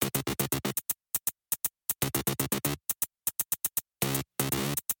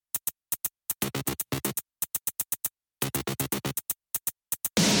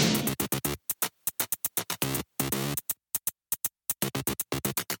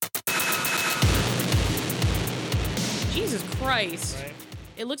Jesus Christ. Right?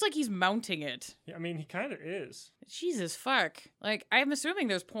 It looks like he's mounting it. Yeah, I mean, he kind of is. Jesus fuck. Like, I'm assuming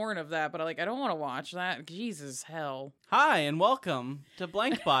there's porn of that, but like, I don't want to watch that. Jesus hell. Hi, and welcome to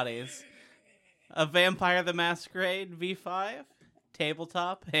Blank Bodies, a Vampire the Masquerade V5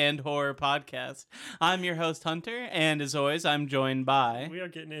 tabletop and horror podcast. I'm your host, Hunter, and as always, I'm joined by... We are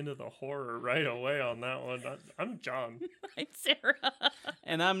getting into the horror right away on that one. I'm John. Hi, Sarah.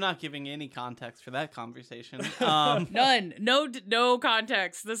 And I'm not giving any context for that conversation. None. No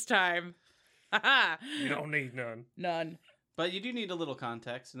context this time. Haha. You don't need none. None. But you do need a little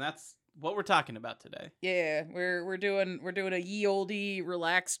context, and that's what we're talking about today. Yeah, we're doing a ye olde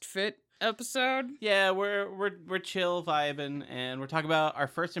relaxed fit episode. Yeah, we're chill vibing, and we're talking about our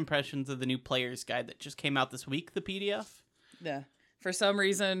first impressions of the new Player's Guide that just came out this week, the PDF. Yeah. For some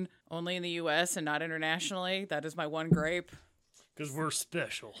reason, only in the US and not internationally. That is my one gripe. Because we're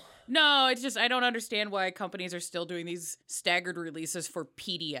special. No, it's just I don't understand why companies are still doing these staggered releases for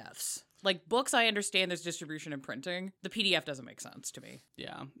PDFs. Like books, I understand there's distribution and printing. The PDF doesn't make sense to me.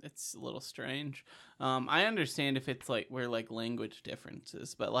 Yeah, it's a little strange. I understand if it's like we're like language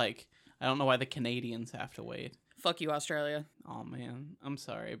differences, but like I don't know why the Canadians have to wait. Fuck you, Australia. Oh man, I'm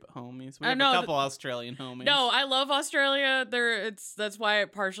sorry, but homies, we I have know, a couple Australian homies. No, I love Australia. That's why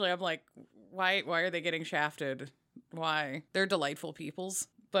partially I'm like, why are they getting shafted? Why? They're delightful peoples.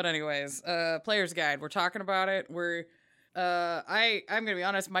 But anyways, Player's Guide. We're talking about it. I'm gonna be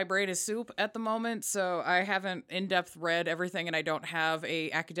honest, my brain is soup at the moment, so I haven't in-depth read everything, and I don't have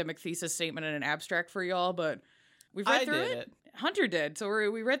a academic thesis statement and an abstract for y'all, but we've read through it. Hunter did, so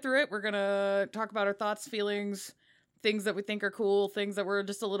we read through it. We're gonna talk about our thoughts, feelings, things that we think are cool, things that we're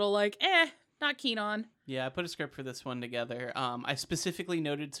just a little like, not keen on. Yeah, I put a script for this one together. I specifically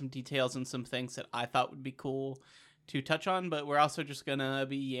noted some details and some things that I thought would be cool to touch on, but we're also just gonna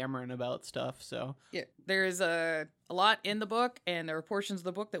be yammering about stuff, so yeah, there's a lot in the book, and there are portions of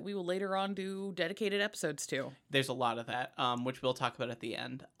the book that we will later on do dedicated episodes to. there's a lot of that, which we'll talk about at the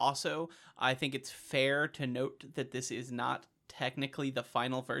end. Also, I think it's fair to note that this is not technically the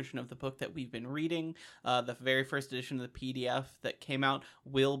final version of the book that we've been reading. The very first edition of the PDF that came out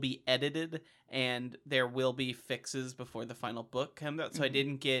will be edited, and there will be fixes before the final book comes out, so I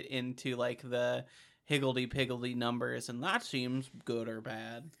didn't get into like the higgledy-piggledy numbers, and that seems good or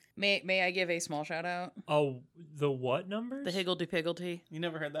bad. May I give a small shout out? Oh, the what numbers? The higgledy-piggledy. You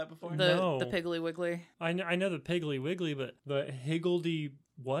never heard that before? No. The Piggly Wiggly. I know the Piggly Wiggly, but the higgledy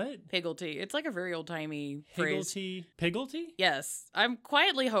what? Pigglety. It's like a very old-timey phrase. Pigglety? Yes. I'm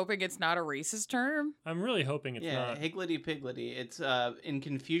quietly hoping it's not a racist term. I'm really hoping it's Yeah, not. higgledy-piggledy. It's in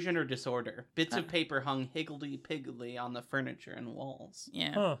confusion or disorder. Bits of paper hung higgledy-piggledy on the furniture and walls.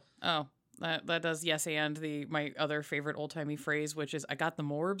 Yeah. Huh. Oh, that does yes and my other favorite old-timey phrase, which is I got the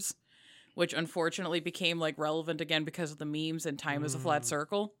morbs, which unfortunately became like relevant again because of the memes and time is a flat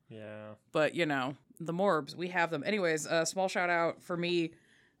circle. Yeah. But, you know, the morbs, we have them. Anyways, small shout out for me,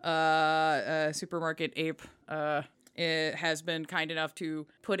 Supermarket Ape, it has been kind enough to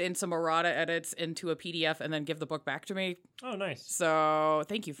put in some errata edits into a PDF and then give the book back to me. Oh, nice. So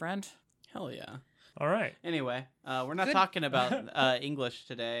thank you, friend. Hell yeah. All right. Anyway, we're not talking about English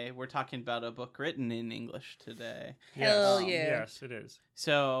today. We're talking about a book written in English today. Hell Yes. yeah. Yes, it is.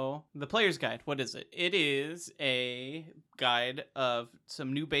 So, the Player's Guide, what is it? It is a guide of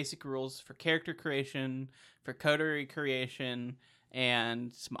some new basic rules for character creation, for coterie creation,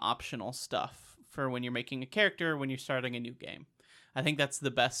 and some optional stuff for when you're making a character, when you're starting a new game. I think that's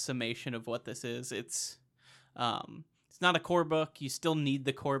the best summation of what this is. It's not a core book. You still need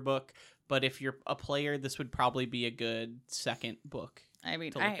the core book. But if you're a player, this would probably be a good second book. I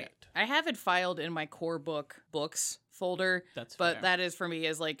mean, to look at. I have it filed in my core books folder. That's but fair. that is for me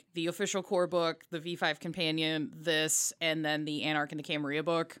as like the official core book, the V5 companion, this, and then the Anarch and the Camarilla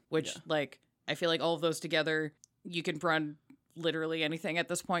book, which like I feel like all of those together, you can run literally anything at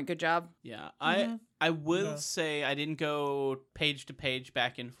this point. Good job. Yeah, I will say I didn't go page to page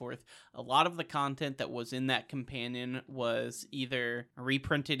back and forth. A lot of the content that was in that companion was either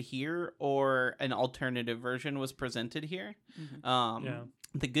reprinted here or an alternative version was presented here.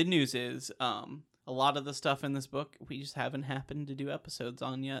 The good news is a lot of the stuff in this book we just haven't happened to do episodes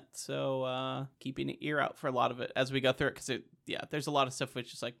on yet, so keeping an ear out for a lot of it as we go through it, because there's a lot of stuff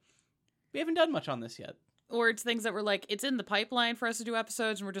which is like we haven't done much on this yet. Or it's things that were like, it's in the pipeline for us to do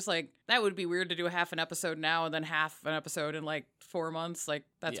episodes, and we're just like, that would be weird to do half an episode now and then half an episode in like 4 months. Like,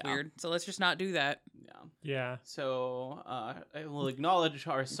 that's weird. So let's just not do that. Yeah. So I will acknowledge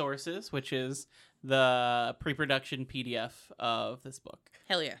our sources, which is the pre-production PDF of this book.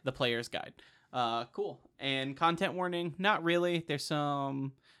 Hell yeah. The Player's Guide. Cool. And content warning, not really. There's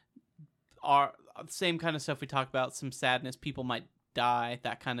some same kind of stuff we talk about. Some sadness, people might die,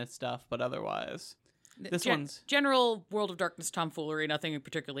 that kind of stuff. But otherwise, this one's general World of Darkness tomfoolery, nothing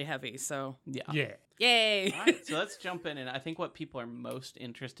particularly heavy. So Yeah. Yay! All right, so let's jump in, and I think what people are most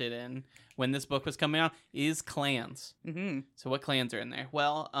interested in when this book was coming out is clans. Mm-hmm. So what clans are in there?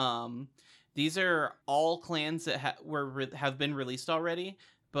 Well, these are all clans that have been released already,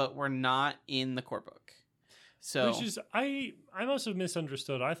 but were not in the core book. So Which is, I must have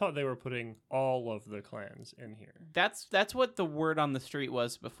misunderstood. I thought they were putting all of the clans in here. that's what the word on the street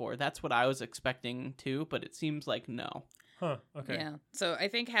was before. That's what I was expecting too, but it seems like no. Huh, okay. Yeah. So I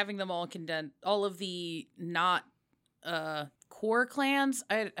think having them all condensed, all of the not core clans,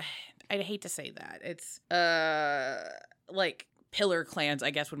 I'd hate to say that. It's like pillar clans, I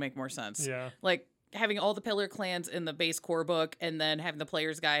guess would make more sense. Yeah. Like having all the pillar clans in the base core book and then having the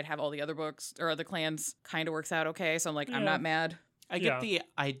player's guide have all the other books or other clans kind of works out okay. So I'm like, I'm Yeah. not mad. I get the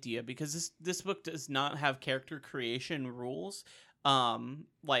idea because this book does not have character creation rules.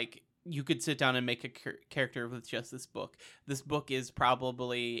 Like you could sit down and make a character with just this book. This book is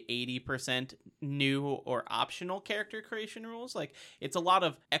probably 80% new or optional character creation rules. Like it's a lot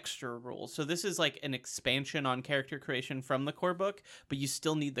of extra rules. So this is like an expansion on character creation from the core book, but you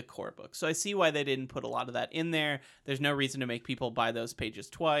still need the core book. So I see why they didn't put a lot of that in there. There's no reason to make people buy those pages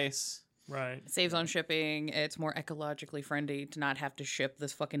twice. Right. It saves on shipping. It's more ecologically friendly to not have to ship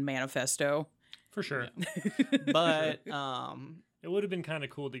this fucking manifesto. For sure. But It would have been kind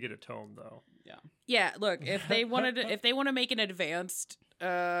of cool to get a tome, though. Yeah, look, if they want to make an advanced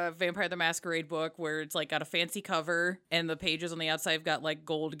Vampire the Masquerade book where it's like got a fancy cover and the pages on the outside have got like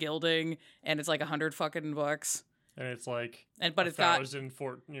gold gilding and it's like 100 fucking bucks. And it's like, But it's got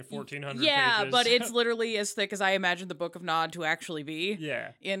 1,400 yeah, pages. but it's literally as thick as I imagine the Book of Nod to actually be.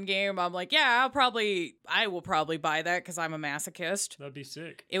 Yeah, In game, I'm like, yeah, I will probably buy that because I'm a masochist. that'd be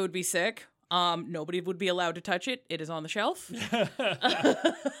sick. It would be sick. Nobody would be allowed to touch it. It is on the shelf.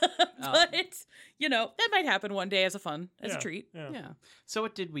 But you know, that might happen one day as a treat. Yeah. So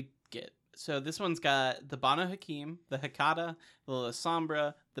what did we get? So this one's got the Banu Hakim, the Hekata, the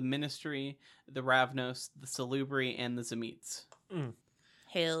Lasombra, the Ministry, the Ravnos, the Salubri, and the Zamits.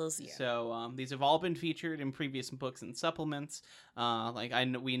 Hells yeah. So these have all been featured in previous books and supplements. We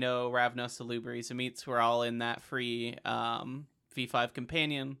know Ravnos, Salubri, Zamits were all in that free V5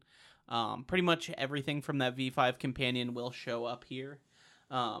 companion. Pretty much everything from that V5 companion will show up here.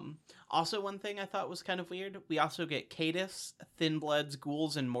 Also, one thing I thought was kind of weird, we also get Caitiffs, Thinbloods,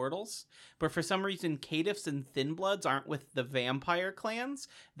 Ghouls, and Mortals. But for some reason, Caitiffs and Thinbloods aren't with the vampire clans.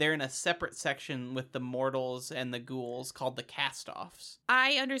 They're in a separate section with the Mortals and the Ghouls called the Cast-Offs.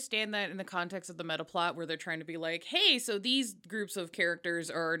 I understand that in the context of the meta plot where they're trying to be like, hey, so these groups of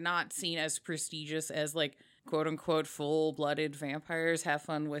characters are not seen as prestigious as like quote unquote full-blooded vampires. Have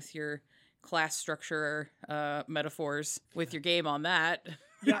fun with your class structure metaphors with your game on that.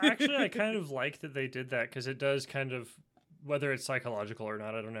 Yeah, actually, I kind of like that they did that because it does kind of, whether it's psychological or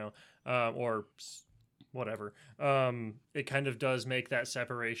not, I don't know, or whatever. It kind of does make that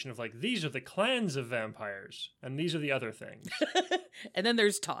separation of like, these are the clans of vampires and these are the other things. And then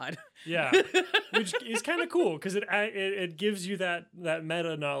there's Todd. Yeah, which is kind of cool because it gives you that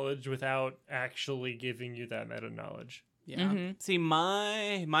meta knowledge without actually giving you that meta knowledge. Yeah. Mm-hmm. See,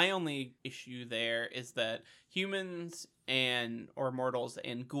 my only issue there is that humans or mortals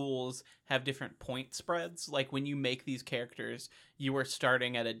and ghouls have different point spreads. Like when you make these characters, you are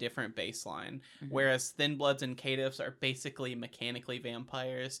starting at a different baseline, whereas Thinbloods and Caitiffs are basically mechanically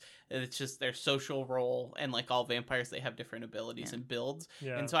vampires. It's just their social role, and like all vampires, they have different abilities and builds.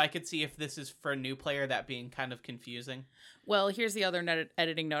 Yeah. And so I could see if this is for a new player, that being kind of confusing. Well, here's the other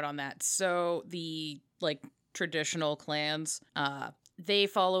editing note on that. So the like traditional clans, they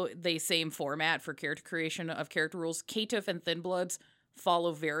follow the same format for character creation of character rules. Caitiff and Thinbloods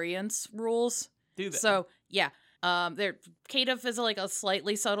follow variance rules. Do they? So yeah, Caitiff is like a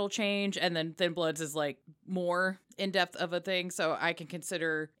slightly subtle change, and then Thinbloods is like more in depth of a thing. So I can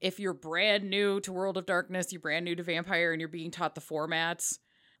consider if you're brand new to World of Darkness, you're brand new to Vampire, and you're being taught the formats,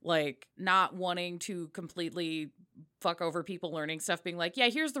 like not wanting to completely fuck over people learning stuff, being like, yeah,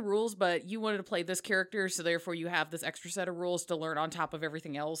 here's the rules, but you wanted to play this character, so therefore you have this extra set of rules to learn on top of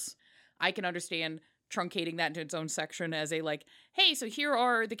everything else. I can understand truncating that into its own section as a like, hey, so here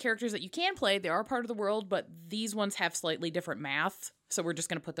are the characters that you can play. They are part of the world, but these ones have slightly different math, so we're just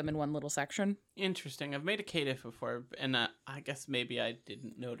going to put them in one little section. Interesting. I've made a Caitiff before, and I guess maybe I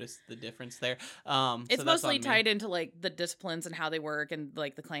didn't notice the difference there. It's mostly tied into like the disciplines and how they work and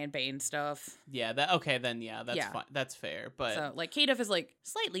like the clan bane stuff. Yeah. That's fine. That's fair. But so like Caitiff is like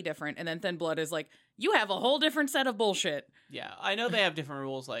slightly different, and then Thinblood is like you have a whole different set of bullshit. Yeah, I know they have different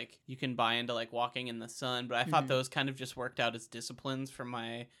rules, like you can buy into like walking in the sun, but I thought those kind of just worked out as disciplines from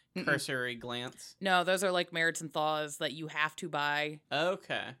my cursory glance. No, those are like merits and thaws that you have to buy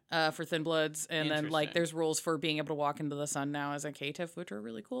Okay. for Thin Bloods, and then like Interesting. there's rules for being able to walk into the sun now as a caitiff, which are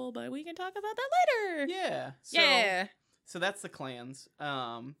really cool, but we can talk about that later. Yeah. Yeah. So that's the clans.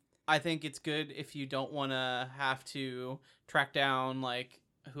 I think it's good if you don't want to have to track down like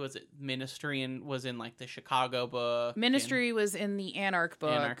who was it? Ministry and was in like the Chicago book. Ministry was in the Anarch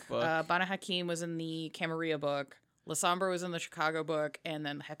book. Anarch book. Bana Hakim was in the Camarilla book. Lasombra was in the Chicago book, and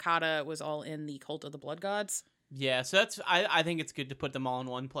then Hekata was all in the Cult of the Blood Gods. Yeah, so that's I think it's good to put them all in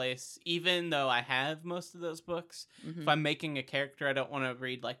one place, even though I have most of those books. If I'm making a character, I don't want to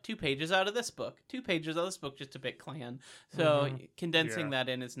read like 2 pages out of this book, 2 pages out of this book just to pick clan. So condensing that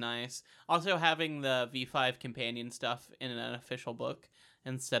in is nice. Also having the V5 companion stuff in an official book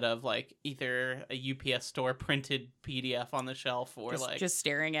instead of like either a UPS store printed PDF on the shelf or just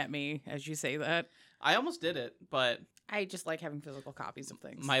staring at me as you say that. I almost did it, but I just like having physical copies of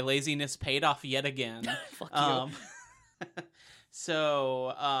things. my laziness paid off yet again. Fuck you.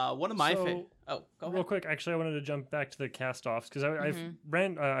 So one of my go real ahead. quick, actually, I wanted to jump back to the cast-offs because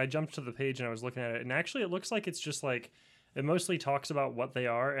I jumped to the page and I was looking at it, and actually, it looks like it's just like it mostly talks about what they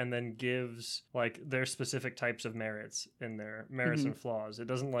are and then gives like their specific types of merits in their merits and flaws. It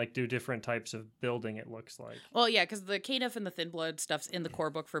doesn't like do different types of building. It looks like. Well, yeah, because the caitiff and the Thin Blood stuff's in the core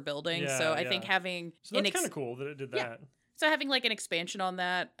book for building. Yeah, so I think having so that's kind of cool that it did that. So having like an expansion on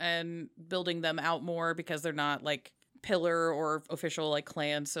that and building them out more because they're not like pillar or official like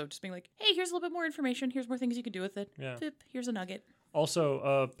clans. So just being like, hey, here's a little bit more information. Here's more things you can do with it. Yeah. Pip, here's a nugget.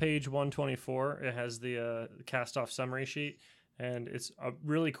 Also, page 124, it has the cast-off summary sheet, and it's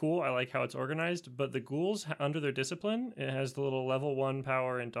really cool. I like how it's organized, but the ghouls, under their discipline, it has the little level 1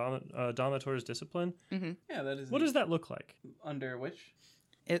 power and Dominator's discipline. Yeah, that is. What does that look like? Under which?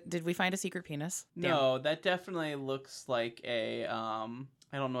 Did we find a secret penis? No, that definitely looks like a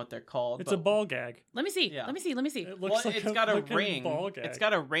I don't know what they're called. It's a ball gag. Let me see. Yeah. Let me see. Let me see. It looks like it's got a fucking ring. ball gag. It's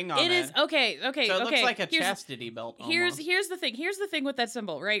got a ring on it. It is okay. So it looks like a chastity belt. Here's almost. the thing. Here's the thing with that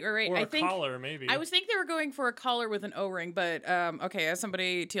symbol, right? Or I think collar, maybe. I was thinking they were going for a collar with an O-ring, but okay, as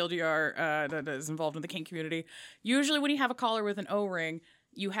somebody TLDR that is involved in the kink community, usually when you have a collar with an O-ring,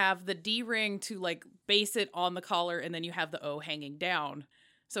 you have the D-ring to like base it on the collar, and then you have the O hanging down.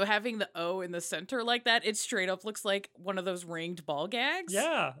 So having the O in the center like that, it straight up looks like one of those ringed ball gags.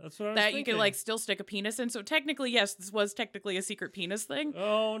 Yeah, that's what I was that thinking. you can like still stick a penis in. So technically, yes, this was technically a secret penis thing.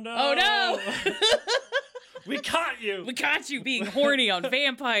 Oh no! Oh no! We caught you. We caught you being horny on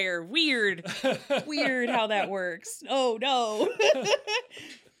Vampire. Weird how that works. Oh no.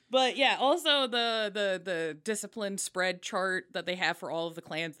 But yeah, also the discipline spread chart that they have for all of the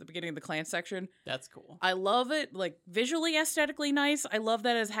clans at the beginning of the clan section. That's cool. I love it. Like visually, aesthetically nice. I love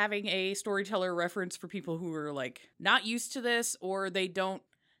that as having a storyteller reference for people who are like not used to this or they don't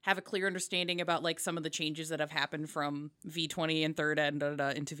have a clear understanding about like some of the changes that have happened from V20 and third ed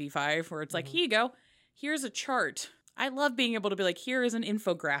into V5, where it's like, here you go. Here's a chart. I love being able to be like, here is an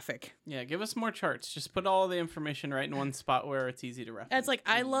infographic. Yeah, give us more charts. Just put all the information right in one spot where it's easy to reference. It's like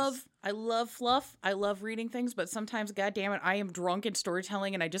I love fluff. I love reading things, but sometimes, goddamn it, I am drunk in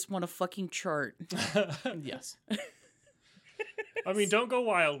storytelling and I just want a fucking chart. Yes. I mean, don't go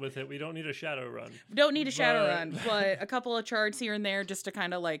wild with it. We don't need a shadow run. Don't need a shadow run, but a couple of charts here and there just to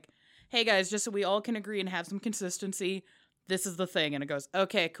kind of like, hey guys, just so we all can agree and have some consistency. This is the thing, and it goes,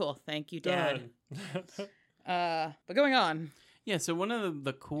 okay, cool, thank you, Dad. But going on. Yeah, so one of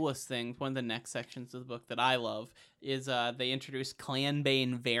the coolest things, one of the next sections of the book that I love is they introduce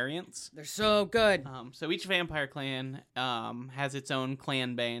Clanbane variants. They're so good. So each vampire clan has its own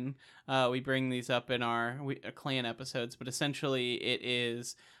Clanbane. We bring these up in our clan episodes, but essentially it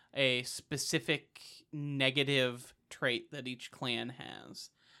is a specific negative trait that each clan has.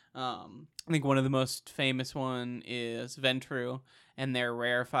 I think one of the most famous one is Ventru and their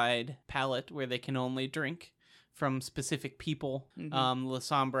rarefied palate where they can only drink from specific people.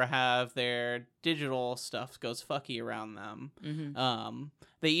 Lasombra have their digital stuff goes fucky around them.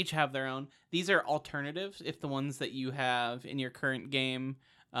 They each have their own. These are alternatives if the ones that you have in your current game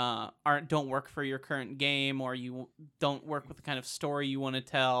don't work for your current game, or you don't work with the kind of story you want to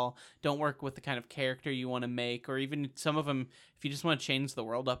tell, don't work with the kind of character you want to make, or even some of them if you just want to change the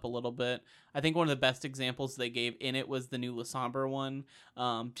world up a little bit. I think one of the best examples they gave in it was the new Lasombra one,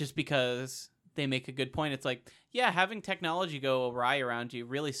 just because they make a good point. It's like, yeah, having technology go awry around you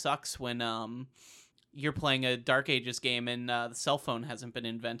really sucks when you're playing a Dark Ages game and the cell phone hasn't been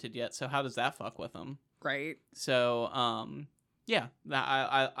invented yet, so how does that fuck with them? Right. So yeah,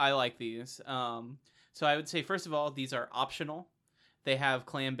 I like these. So I would say, first of all, these are optional. They have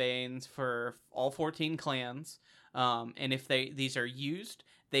clan banes for all 14 clans. And if these are used,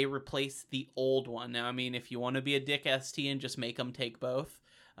 they replace the old one. Now, I mean, if you want to be a dick ST and just make them take both,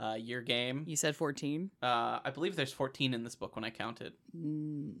 your game. You said 14? I believe there's 14 in this book when I counted.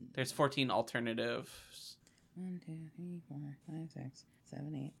 There's 14 alternatives. 1, 2, 3, 4, 5, 6,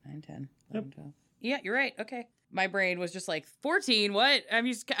 7, 8, 9, 10, 11, 12. Yeah, you're right. Okay. My brain was just like, 14? What? I'm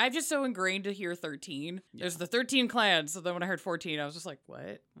just so ingrained to hear 13. Yeah. There's the 13 clans. So then when I heard 14, I was just like,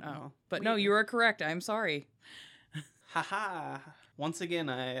 what? Oh. But no, you are correct. I'm sorry. Haha. Once again,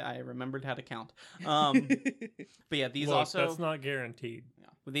 I remembered how to count. But yeah, these also... That's not guaranteed.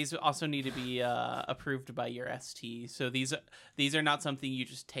 These also need to be approved by your ST. So these are not something you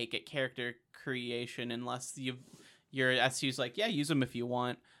just take at character creation unless your ST's like, yeah, use them if you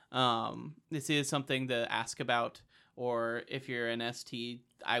want. This is something to ask about, or if you're an ST,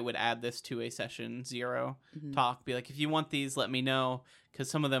 I would add this to a session 0 talk. Be like, if you want these, let me know, because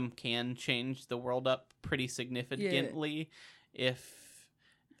some of them can change the world up pretty significantly. Yeah.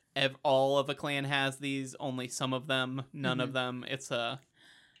 If all of a clan has these, only some of them, none of them,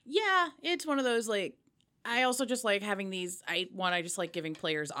 Yeah, it's one of those, like, I also just like having these, I just like giving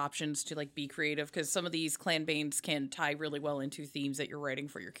players options to, like, be creative, because some of these clan banes can tie really well into themes that you're writing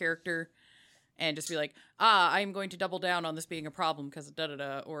for your character, and just be like, I'm going to double down on this being a problem because of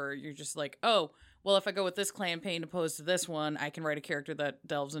da-da-da, or you're just like, oh, well, if I go with this clan bane opposed to this one, I can write a character that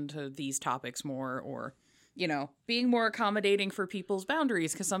delves into these topics more, or, you know, being more accommodating for people's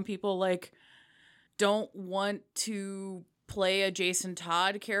boundaries, because some people, like, don't want to play a Jason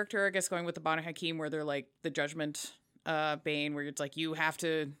Todd character, I guess, going with the Banu Hakim, where they're like the Judgment Bane, where it's like you have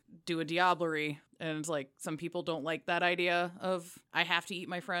to do a diablerie, and it's like some people don't like that idea of I have to eat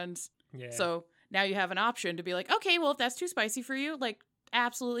my friends. Yeah. So now you have an option to be like, okay, well, if that's too spicy for you, like,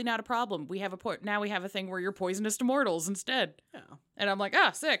 absolutely not a problem. We have now we have a thing where you're poisonous to mortals instead. Yeah. And I'm like,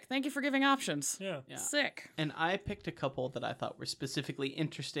 sick. Thank you for giving options. Yeah. Sick. And I picked a couple that I thought were specifically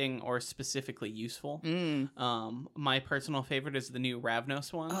interesting or specifically useful. My personal favorite is the new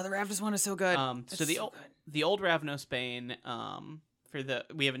Ravnos one. Oh, the Ravnos one is so good. So the old Ravnos Bane,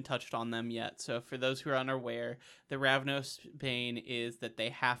 we haven't touched on them yet. So for those who are unaware, the Ravnos Bane is that they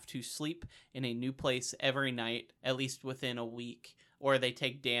have to sleep in a new place every night, at least within a week, or they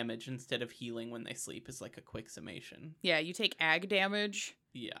take damage instead of healing when they sleep, is like a quick summation. Yeah, you take ag damage.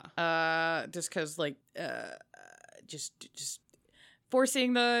 Yeah. Just because, like, just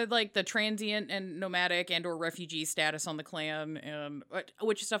forcing the transient and nomadic and or refugee status on the clan, and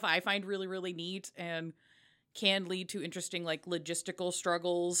which stuff I find really, really neat and can lead to interesting, like, logistical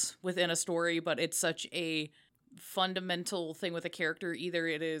struggles within a story, but it's such a fundamental thing with a character. Either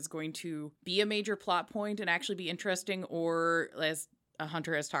it is going to be a major plot point and actually be interesting, or as a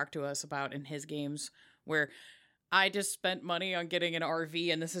Hunter has talked to us about in his games, where I just spent money on getting an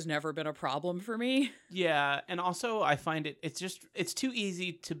RV and this has never been a problem for me. Yeah, and also I find it's too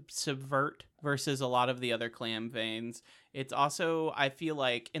easy to subvert versus a lot of the other clan veins. It's also, I feel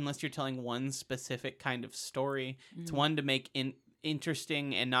like, unless you're telling one specific kind of story, it's one to make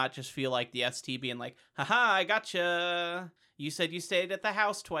interesting and not just feel like the ST being like, haha, I gotcha. You said you stayed at the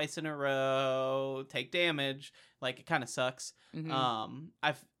house twice in a row. Take damage. Like, it kind of sucks.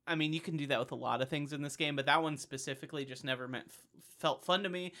 I mean, you can do that with a lot of things in this game, but that one specifically just never felt fun to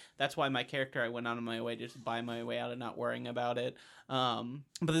me. That's why my character, I went out of my way to just buy my way out of not worrying about it. But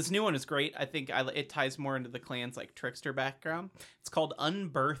this new one is great. I think it ties more into the clan's, like, trickster background. It's called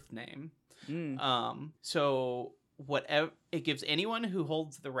Unbirth Name. So whatever, it gives anyone who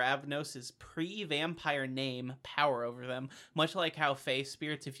holds the Ravnos' pre-vampire name power over them, much like how Fae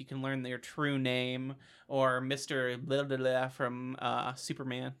spirits, if you can learn their true name, or Mr. blah, blah, blah from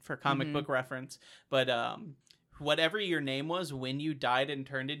Superman for comic book reference. But whatever your name was when you died and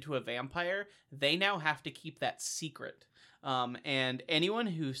turned into a vampire, they now have to keep that secret. And anyone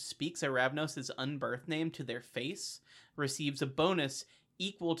who speaks a Ravnos' unbirth name to their face receives a bonus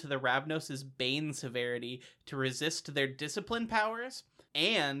equal to the Ravnos' Bane severity to resist their discipline powers,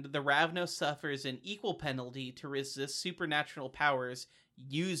 and the Ravnos suffers an equal penalty to resist supernatural powers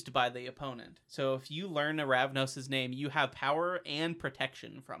used by the opponent. So if you learn a Ravnos' name, you have power and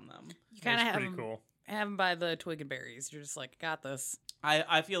protection from them. You kind of have pretty them, cool. Have them by the twig and berries. You're just like, got this.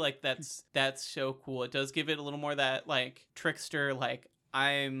 I feel like that's so cool. It does give it a little more that, like, trickster, like,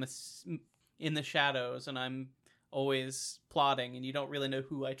 I'm in the shadows and I'm always plotting and you don't really know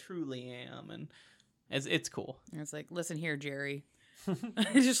who I truly am, and it's cool. And it's like, listen here, Jerry.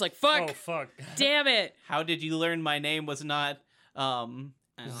 It's just like, fuck. Oh, fuck. Damn it. How did you learn my name was not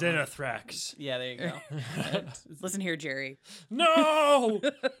I don't know. Xenothrax. Yeah, there you go. Listen here, Jerry. No!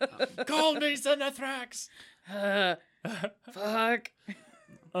 Call me Xenothrax! Fuck.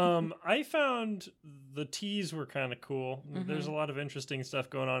 I found the teas were kind of cool. There's a lot of interesting stuff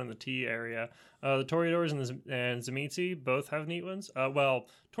going on in the tea area. The Toreadors and Zamitzi both have neat ones. Well,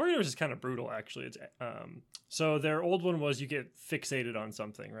 Toreadors is kind of brutal, actually. It's so their old one was you get fixated on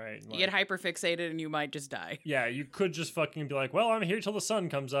something, right? You get hyper fixated and you might just die. Yeah, you could just fucking be like, well, I'm here till the sun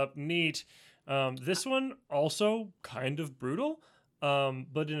comes up. Neat. This one also kind of brutal,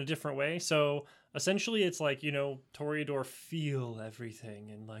 but in a different way. So essentially it's like, Toreador feel everything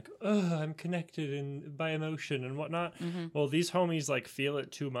and like, I'm connected by emotion and whatnot. Well, these homies like feel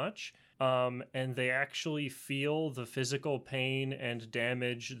it too much. And they actually feel the physical pain and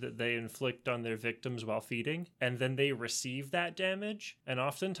damage that they inflict on their victims while feeding. And then they receive that damage. And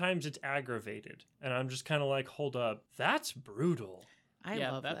oftentimes it's aggravated. And I'm just kind of like, hold up, that's brutal. I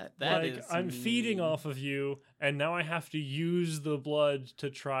love that. That like, is I'm feeding mean. off of you, and now I have to use the blood to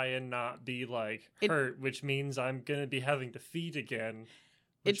try and not be like hurt, which means I'm gonna be having to feed again.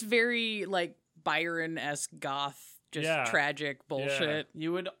 It's very like Byron-esque goth, just tragic bullshit.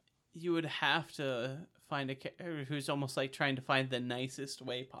 You would have to find a character who's almost like trying to find the nicest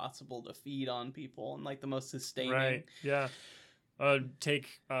way possible to feed on people and like the most sustaining. Right. Yeah. Take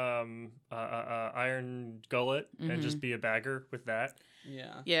Iron Gullet and just be a bagger with that.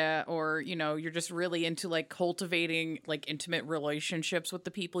 Yeah. Yeah, or you're just really into like cultivating like intimate relationships with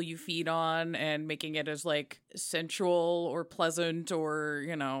the people you feed on and making it as like sensual or pleasant or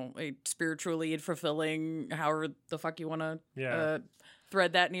a spiritually fulfilling, however the fuck you want to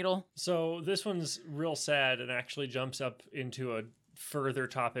thread that needle. So this one's real sad and actually jumps up into a further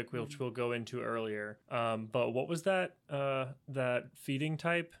topic which we'll go into earlier. But what was that feeding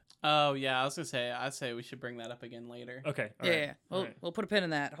type? Oh yeah, I'd say we should bring that up again later. Okay. Yeah. We'll put a pin in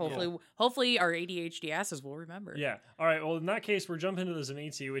that. Hopefully our ADHD asses will remember. Yeah. All right. Well, in that case, we're jumping into the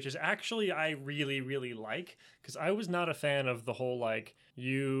Zamitzi, which is actually I really, really like, because I was not a fan of the whole like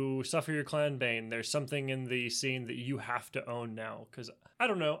you suffer your clan bane. There's something in the scene that you have to own now. Because I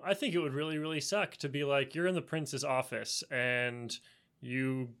don't know. I think it would really, really suck to be like you're in the prince's office and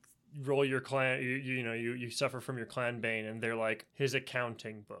you roll your clan. You suffer from your clan bane, and they're like his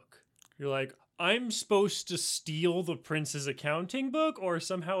accounting book. You're like, I'm supposed to steal the prince's accounting book or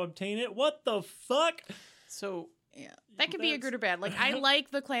somehow obtain it? What the fuck? So yeah, that could be a good or bad. Like, I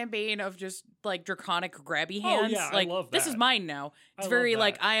like the clan bane of just like draconic grabby hands. Oh, yeah, like, I love that. This is mine now. It's very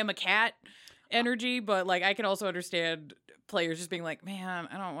like I am a cat energy, but like I can also understand players just being like, man,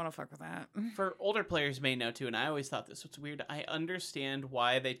 I don't want to fuck with that. For older players may know too, and I always thought this was weird. I understand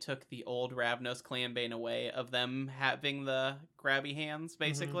why they took the old Ravnos clan bane away of them having the grabby hands,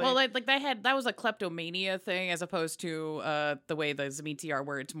 basically. Well, like that was a kleptomania thing as opposed to the way the Zamitzi are,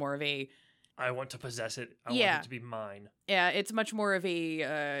 where it's more of a I want to possess it. I want it to be mine. Yeah, it's much more of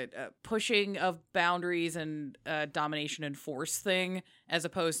a pushing of boundaries and domination and force thing, as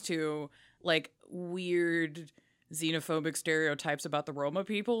opposed to like weird xenophobic stereotypes about the Roma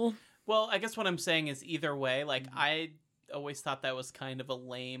people. Well, I guess what I'm saying is either way, like I always thought that was kind of a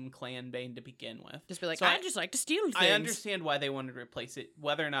lame clan bane to begin with. Just be like, So I just like to steal things. I understand why they wanted to replace it,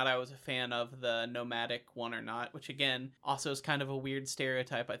 whether or not I was a fan of the nomadic one or not, which again, also is kind of a weird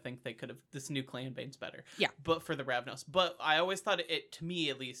stereotype. I think they could have, this new clan bane's better. Yeah. But for the Ravnos. But I always thought it, to me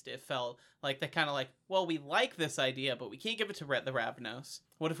at least, it felt like they kind of like, well, we like this idea, but we can't give it to the Ravnos.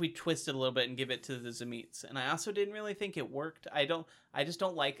 What if we twist it a little bit and give it to the Zamitz? And I also didn't really think it worked. I don't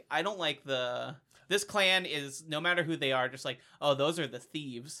like the... This clan is, no matter who they are, just like, oh, those are the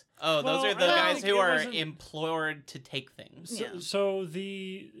thieves. Oh, those are the guys who are implored to take things. So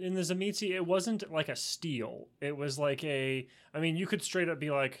in the Zamitzi, it wasn't like a steal. It was like you could straight up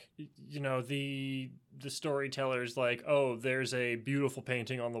be like, the storyteller's like, oh, there's a beautiful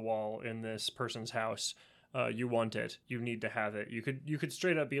painting on the wall in this person's house. You want it. You need to have it. You could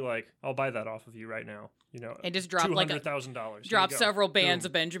straight up be like, I'll buy that off of you right now. And just drop like $200,000. Drop several bands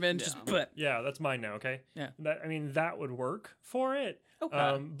of Benjamin. Yeah. Yeah, that's mine now. Okay. Yeah. That would work for it.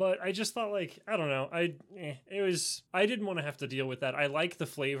 Okay. But I just thought like, I don't know. I didn't want to have to deal with that. I like the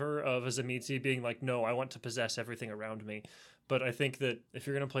flavor of a Zamitzi being like, no, I want to possess everything around me. But I think that if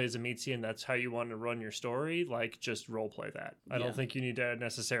you're going to play Zamitzi and that's how you want to run your story, like just role play that. I don't think you need to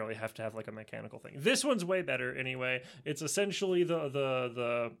necessarily have to have like a mechanical thing. This one's way better anyway. It's essentially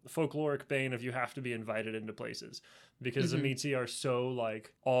the folkloric bane of you have to be invited into places, because Zamitzi are so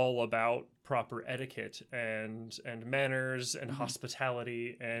like all about proper etiquette and manners and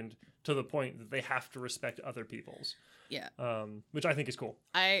hospitality, and to the point that they have to respect other people's. Yeah. Which I think is cool.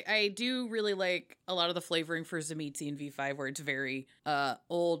 I do really like a lot of the flavoring for Tzimisce in V5, where it's very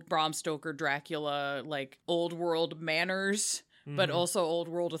old Bram Stoker Dracula, like old world manners, but Mhm. also old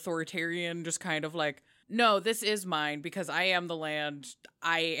world authoritarian, just kind of like, no, this is mine because I am the land.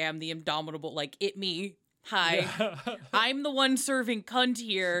 I am the indomitable, like, it me. Hi. Yeah. I'm the one serving cunt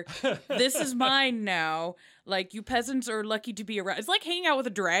here. This is mine now. Like, you peasants are lucky to be around. It's like hanging out with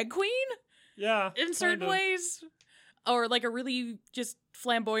a drag queen Yeah. in certain kind of. ways. Or like a really just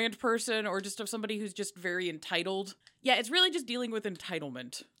flamboyant person, or just of somebody who's just very entitled. Yeah, it's really just dealing with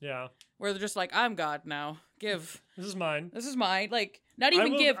entitlement. Yeah. Where they're just like, I'm God now. Give. This is mine. This is mine. Like, not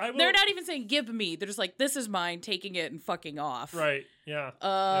even will- give. I will- They're not even saying give me. They're just like, this is mine, taking it and fucking off. Right. Yeah.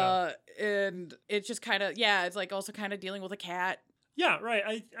 And it's just kind of, yeah, it's like also kind of dealing with a cat. Yeah,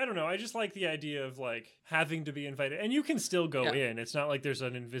 right. I don't know. I just like the idea of like having to be invited, and you can still go Yeah. in. It's not like there's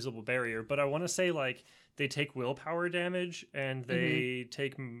an invisible barrier, but I want to say like they take willpower damage and they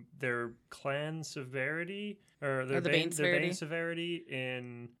take their clan severity or their the bane, bane their severity. bane severity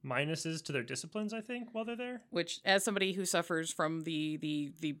in minuses to their disciplines, I think, while they're there. Which, as somebody who suffers from the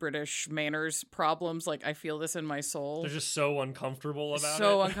British manners problems, like, I feel this in my soul. They're just so uncomfortable about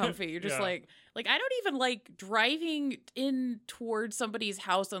So it. uncomfy. You're just Yeah. like, I don't even like driving in towards somebody's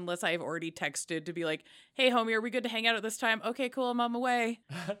house unless I've already texted to be like, hey, homie, are we good to hang out at this time? Okay, cool, I'm on my way.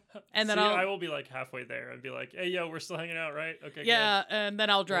 And then See, I'll- I will be like halfway there and be like, hey, yo, we're still hanging out, right? Okay, Yeah, and then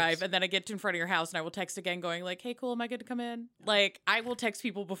I'll drive, Whoops. and then I get to in front of your house, and I will text again going like, hey, cool, am I good to come in? Like, I will text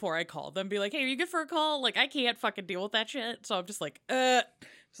people before I call them, be like, hey, are you good for a call? Like, I can't fucking deal with that shit. So I'm just like,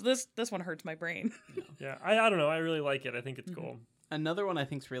 So this one hurts my brain. good. Yeah, I don't know. I really like it. I think it's Mhm. cool. Another one I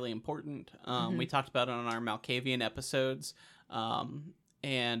think is really important. Mhm. We talked about it on our Malkavian episodes,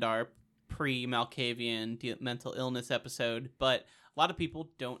 and our pre-Malkavian mental illness episode. But a lot of people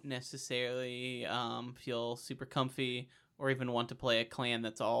don't necessarily feel super comfy or even want to play a clan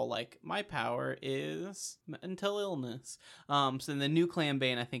that's all like, my power is mental illness. So the new clan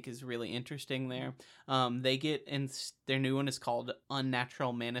bane I think is really interesting there. They get in their new one is called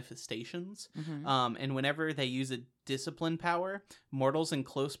Unnatural Manifestations. And whenever they use a discipline power, mortals in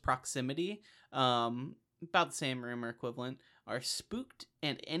close proximity, about the same room or equivalent, are spooked,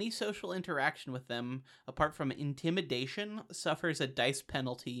 and any social interaction with them, apart from intimidation, suffers a dice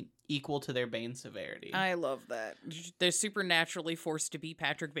penalty equal to their bane severity. I love that. They're supernaturally forced to be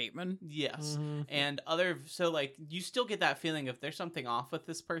Patrick Bateman. Yes. Mhm. And so like you still get that feeling of there's something off with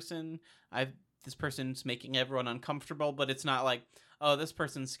this person. This person's making everyone uncomfortable, but it's not like, oh, this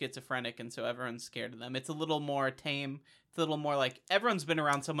person's schizophrenic and so everyone's scared of them. It's a little more tame. It's a little more like everyone's been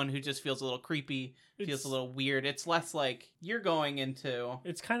around someone who just feels a little creepy, feels It's- a little weird. It's less like you're going into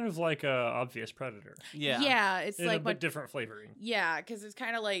It's kind of like a obvious predator Yeah, it's in like, a bit but different flavoring. yeah, because it's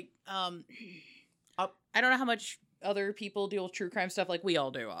kind of like, Up. I don't know how much other people deal with true crime stuff, like we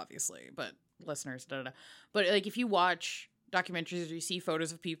all do, obviously, but listeners, but like if you watch documentaries or you see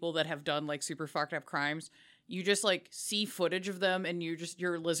photos of people that have done like super fucked up crimes, you just like see footage of them, and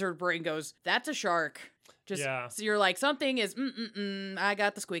your lizard brain goes, "That's a shark." Just Yeah. so you're like, something is, I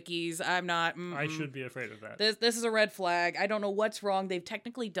got the squickies. I'm not. I should be afraid of that. This is a red flag. I don't know what's wrong. They've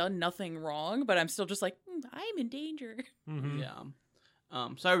technically done nothing wrong, but I'm still just like, I'm in danger. Mhm. yeah.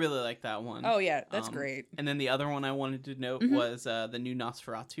 So I really like that one. Oh yeah, that's Um, great. And then the other one I wanted to note Mhm. was the new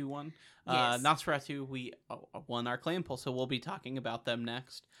Nosferatu one. Yes. Nosferatu, we won our clan poll, so we'll be talking about them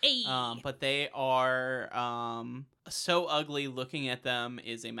next. Hey. But they are so ugly. Looking at them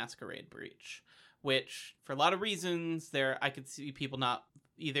is a masquerade breach, which for a lot of reasons, I could see people not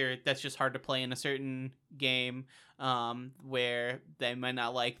either. That's just hard to play in a certain game, where they might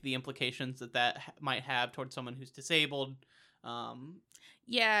not like the implications that might have towards someone who's disabled.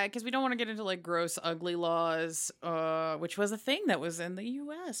 Yeah, because we don't want to get into like gross, ugly laws, which was a thing that was in the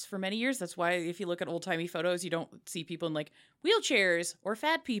U.S. for many years. That's why if you look at old timey photos, you don't see people in like wheelchairs or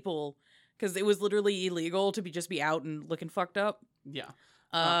fat people, because it was literally illegal to just be out and looking fucked up. Yeah.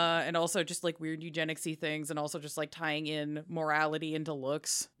 And also just like weird eugenicsy things, and also just like tying in morality into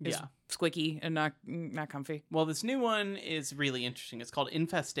looks is Yeah. squicky and not comfy. Well, this new one is really interesting. It's called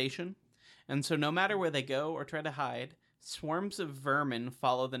Infestation. And so no matter where they go or try to hide, swarms of vermin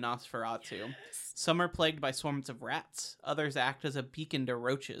follow the Nosferatu. Some are plagued by swarms of rats. Others act as a beacon to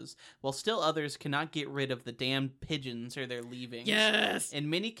roaches, while still others cannot get rid of the damned pigeons or their leavings. Yes.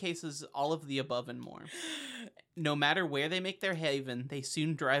 In many cases, all of the above and more. No matter where they make their haven, they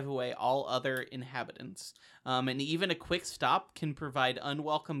soon drive away all other inhabitants. And even a quick stop can provide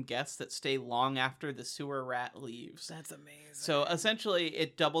unwelcome guests that stay long after the sewer rat leaves. That's amazing. So essentially,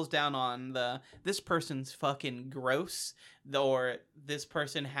 it doubles down on this person's fucking gross, or this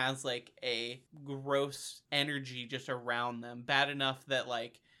person has like a gross energy just around them, bad enough that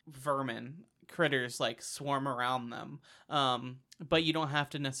like vermin, critters like swarm around them. But you don't have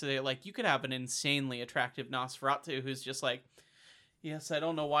to necessarily, like, you could have an insanely attractive Nosferatu who's just like, yes, I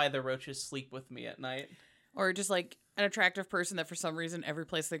don't know why the roaches sleep with me at night. Or just like an attractive person that for some reason every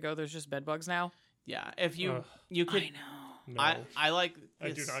place they go there's just bed bugs now. Yeah, if you Ugh. you could. I know. No, I like I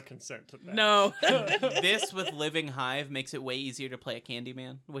this. do not consent to that. No. This with Living Hive makes it way easier to play a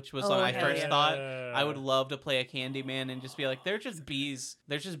Candyman, which was Oh, when I hell first yeah. thought I would love to play a Candyman and just be like, they're just bees,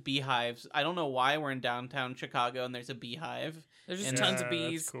 there's just beehives. I don't know why we're in downtown Chicago and there's a beehive. There's just And- tons of Yeah,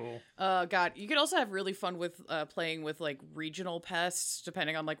 bees. That's cool. God, you could also have really fun with playing with like regional pests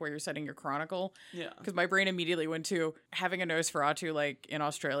depending on like where you're setting your chronicle. Yeah. Because my brain immediately went to having a Nosferatu like in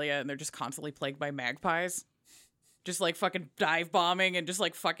Australia and they're just constantly plagued by magpies. Just like fucking dive bombing and just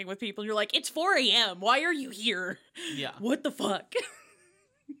like fucking with people. You're like, it's 4 a.m. Why are you here? Yeah. What the fuck?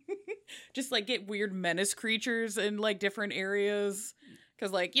 Just like get weird menace creatures in like different areas.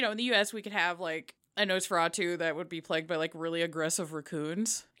 Because like, you know, in the US we could have like a Nosferatu that would be plagued by like really aggressive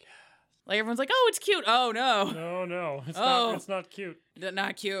raccoons. Like everyone's like, oh, it's cute. Oh no. No, it's Oh. not. It's not cute.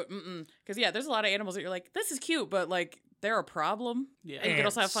 Not cute. Because yeah, there's a lot of animals that you're like, this is cute, but like they're a problem. Yeah. And you can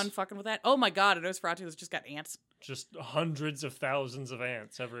also have Ants. fun fucking with that. Oh my god, a Nosferatu has just got ants. Just hundreds of thousands of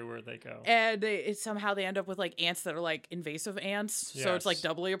ants everywhere they go. And somehow they end up with like ants that are like invasive ants. So it's like Yes.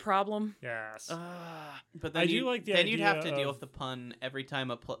 doubly a problem. Yes. But I then do you, like the then you'd have to idea deal of- with the pun every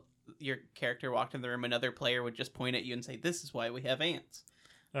time your character walked in the room. Another player would just point at you and say, "This is why we have ants."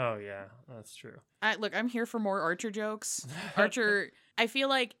 Oh yeah, that's true. Look, I'm here for more Archer jokes. Archer, I feel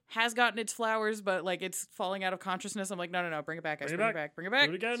like, has gotten its flowers, but like it's falling out of consciousness. I'm like, no, bring it back, guys. Bring it Bring it back. back. Bring it back.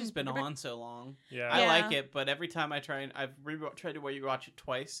 Do it again. It's been Bring it back. on so long. Yeah. I Yeah. like it, but every time I try and I've tried to rewatch it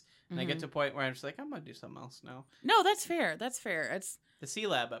twice, and I get Mhm. to a point where I'm just like, I'm gonna do something else now. No, that's fair. That's fair. It's The Sea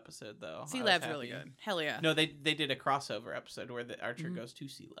Lab episode, though. Sea I was Lab's really happy. good. Hell yeah. No, they did a crossover episode where the Archer Mhm. goes to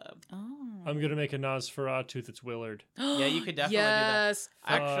Sea Lab. Oh. I'm gonna make a Nosferatu that's Willard. Yeah, you could definitely do that. yes.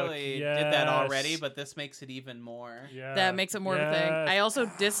 I Fuck, actually did that already, yes. but this makes it even more. Yeah. That makes it more of a thing. yes. I also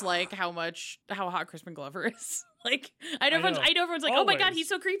dislike how hot Crispin Glover is. Like, I know everyone's like, oh my god, Always. he's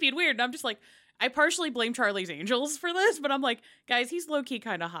so creepy and weird. And I'm just like, I partially blame Charlie's Angels for this, but I'm like, guys, he's low key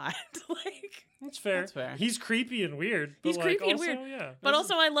kind of hot. Like, That's fair. That's fair. He's creepy and weird. But He's like, creepy and also, weird. Yeah. but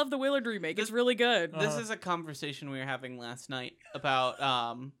also I love the Willard remake. It's really good. This Uh-huh. is a conversation we were having last night about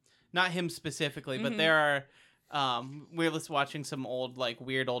not him specifically, but Mhm. there are we were just watching some old like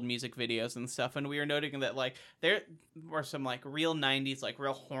weird old music videos and stuff, and we were noting that like there were some like real 90s like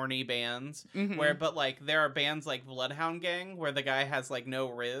real horny bands Mhm. where but like there are bands like Bloodhound Gang where the guy has like no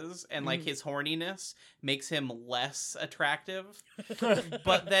riz and like Mhm. his horniness makes him less attractive.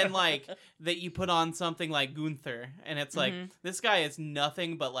 But then like that you put on something like Gunther and it's like Mhm. this guy is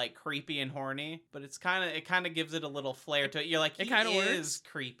nothing but like creepy and horny, but it kind of gives it a little flair to it. You're like, It he kinda is works.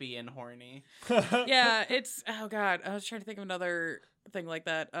 creepy and horny. Yeah, it's oh god, I was trying to think of another thing like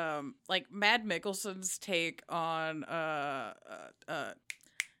that. Like Mad Mikkelsen's take on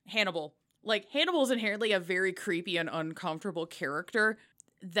Hannibal. Like Hannibal is inherently a very creepy and uncomfortable character.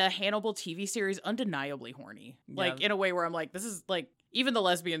 The Hannibal TV series undeniably horny. Like Yeah. in a way where I'm like, this is like even the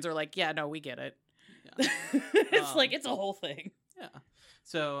lesbians are like, yeah, no, we get it. Yeah. It's like Um, it's a whole thing. Yeah.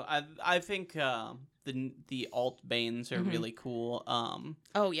 So I think the alt banes are Mhm. really cool.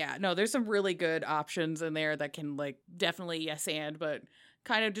 Oh yeah, no, there's some really good options in there that can like definitely yes and, but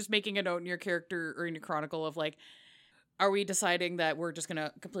kind of just making a note in your character or in your chronicle of like, are we deciding that we're just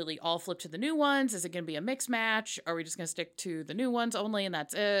gonna completely all flip to the new ones? Is it gonna be a mix match? Are we just gonna stick to the new ones only and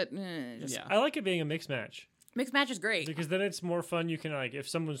that's it? Just Yeah. I like it being a mixed match mixed match is great. because then it's more fun. You can like if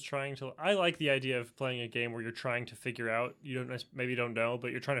someone's trying to. I like the idea of playing a game where you're trying to figure out maybe you don't know, but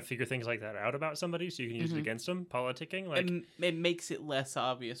you're trying to figure things like that out about somebody, so you can use it Mhm. against them. Politicking, like It makes it less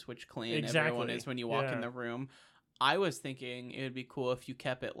obvious which clan everyone Exactly. is when you walk in Yeah. the room. I was thinking it would be cool if you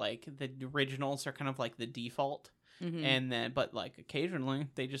kept it like the originals are kind of like the default. Mhm. And then but like occasionally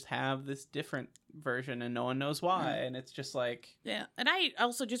they just have this different version and no one knows why, and it's just like Yeah, and I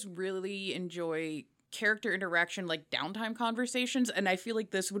also just really enjoy character interaction, like downtime conversations, and I feel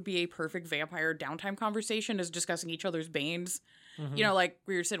like this would be a perfect vampire downtime conversation, is discussing each other's banes. mhm. You know, like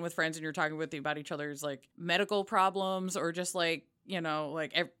we were sitting with friends and you're talking with about each other's like medical problems, or just like, you know,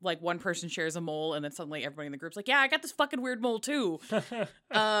 like one person shares a mole and then suddenly everybody in the group's like, yeah, I got this fucking weird mole too.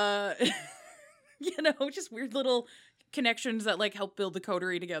 You know, just weird little connections that like help build the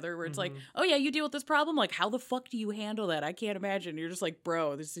coterie together where it's like, Mhm. oh yeah, you deal with this problem, like how the fuck do you handle that? I can't imagine. You're just like,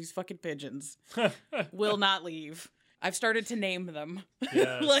 bro, these fucking pigeons will not leave. I've started to name them.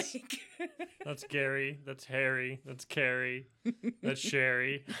 Yes. Like That's Gary. That's Harry. That's Carrie. That's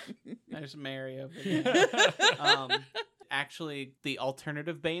Sherry. There's Mary over there. Actually, the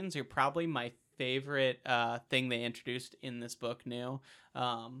alternative Banes are probably my favorite thing they introduced in this book new.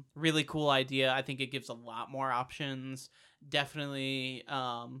 Really cool idea. I think it gives a lot more options. Definitely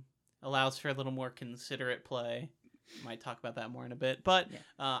allows for a little more considerate play. Might talk about that more in a bit, but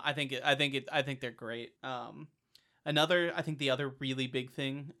I think they're great. I think the other really big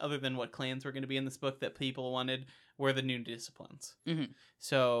thing, other than what clans were going to be in this book that people wanted, were the new disciplines. Mhm.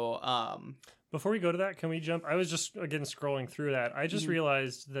 So, Before we go to that, can we jump? I was just, again, scrolling through that. I just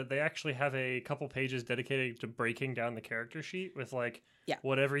realized that they actually have a couple pages dedicated to breaking down the character sheet with, like,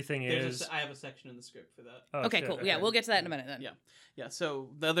 what everything is. I have a section in the script for that. Oh, okay, shit, cool. Yeah, we'll get to that in a minute then. Yeah.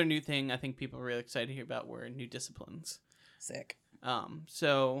 So the other new thing I think people were really excited to hear about were new disciplines. Sick.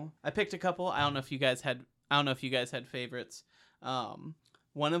 So I picked a couple. I don't know if you guys had favorites.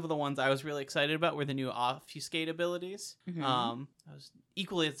 One of the ones I was really excited about were the new obfuscate abilities. Mhm. I was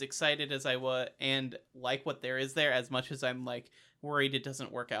equally as excited as I was and like what there is there, as much as I'm like worried it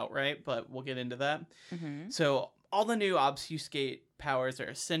doesn't work out right, but we'll get into that. Mhm. So all the new obfuscate powers are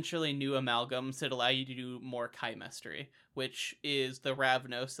essentially new amalgams that allow you to do more chemistry, which is the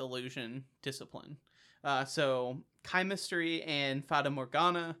Ravnos illusion discipline. So chemistry and Fata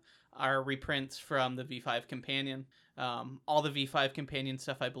Morgana are reprints from the V5 companion. All the V5 companion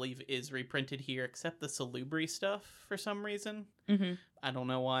stuff, I believe, is reprinted here, except the Salubri stuff for some reason. Mhm. I don't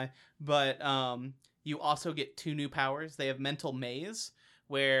know why. But you also get 2 new powers. They have Mental Maze,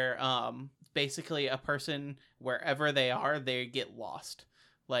 where basically a person, wherever they are, they get lost.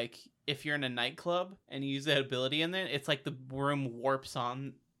 Like, if you're in a nightclub and you use that ability in there, it's like the room warps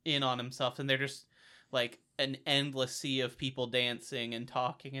in on himself, and they're just like an endless sea of people dancing and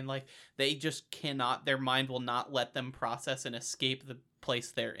talking, and like they just cannot, their mind will not let them process and escape the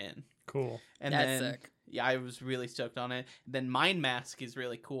place they're in. Cool. And That's then sick. yeah, I was really stoked on it. Then Mind Mask is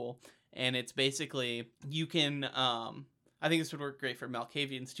really cool, and it's basically you can I think this would work great for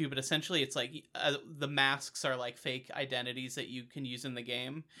Malkavians too, but essentially it's like the masks are like fake identities that you can use in the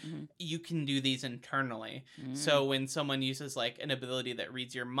game. Mhm. You can do these internally. Mm. So when someone uses like an ability that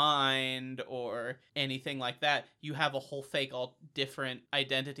reads your mind or anything like that, you have a whole fake all different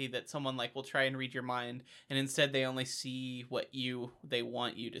identity that someone like will try and read your mind, and instead they only see what they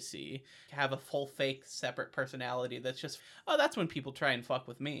want you to see. Have a full fake separate personality that's just, oh, that's when people try and fuck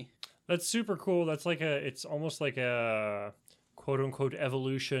with me. That's super cool. That's like it's almost like a quote unquote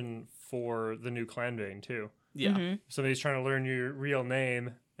evolution for the new clan bane too. Yeah. Mhm. If somebody's trying to learn your real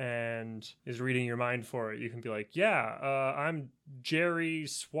name and is reading your mind for it, you can be like, yeah, I'm Jerry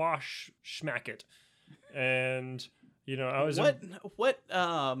Swash Schmackett. And, you know, I was What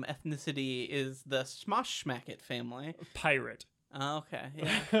ethnicity is the Smosh Schmackett family? a pirate. Okay,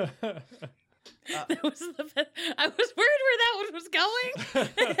 yeah. That was the best. I was worried where that one was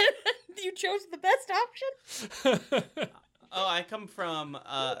going. You chose the best option. Oh, I come from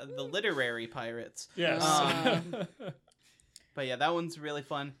the literary pirates. Yes. But yeah, that one's really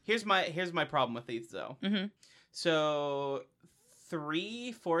fun. Here's my problem with these though. Mm-hmm. So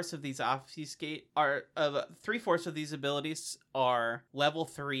 3/4 of these obfuscate are 3/4 of these abilities are level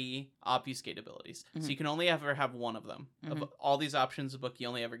 3 obfuscate abilities. Mhm. So you can only ever have one of them. Mhm. Of all these options of book, you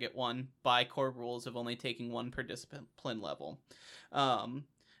only ever get one by core rules of only taking one per discipline level.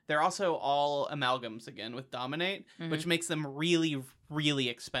 They're also all amalgams again with Dominate, which makes them really, really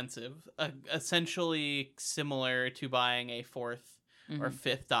expensive. Essentially similar to buying a 4th or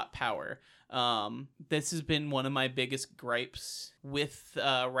 5th dot power. This has been one of my biggest gripes with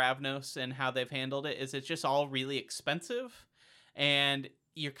Ravnos and how they've handled it, is it's just all really expensive and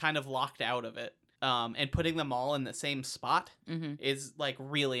you're kind of locked out of it. And putting them all in the same spot is like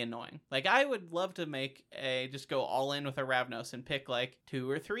really annoying. Like I would love to just go all in with a Ravnos and pick like 2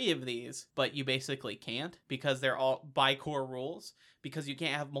 or 3 of these, but you basically can't because they're all by core rules, because you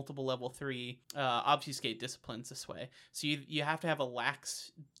can't have multiple level 3 obfuscate disciplines this way. So you have to have a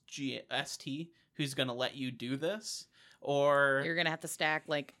lax GST who's going to let you do this. Or you're gonna have to stack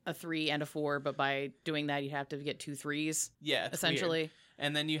like a 3 and a 4, but by doing that you have to get 2 3s. Yeah, it's essentially weird.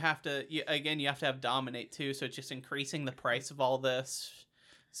 And then you have to have Dominate too, so it's just increasing the price of all this.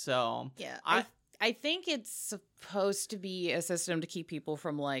 So yeah, I think it's supposed to be a system to keep people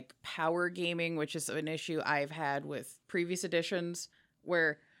from like power gaming, which is an issue I've had with previous editions,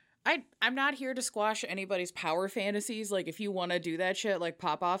 where I'm not here to squash anybody's power fantasies. Like if you want to do that shit, like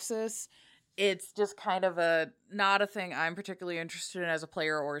pop off sis. it's just kind of not a thing I'm particularly interested in as a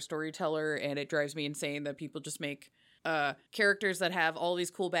player or a storyteller, and it drives me insane that people just make characters that have all these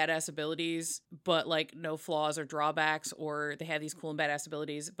cool badass abilities but like no flaws or drawbacks, or they have these cool and badass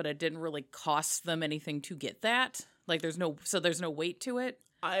abilities but it didn't really cost them anything to get that. Like there's no weight to it.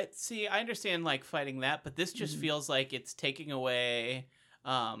 I understand like fighting that, but this just feels like it's taking away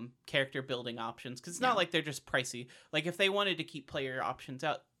character building options, because it's not like they're just pricey. Like if they wanted to keep player options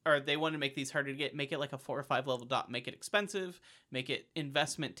out, or they want to make these harder to get, make it like a 4 or 5 level dot, make it expensive, make it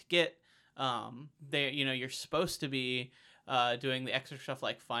investment to get. You're supposed to be doing the extra stuff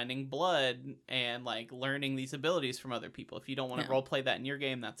like finding blood and like learning these abilities from other people. If you don't want to roleplay that in your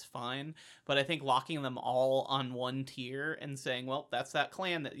game, that's fine. But I think locking them all on one tier and saying, well, that's that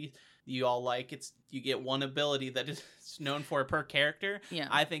clan that you all like, you get one ability that is known for per character. Yeah.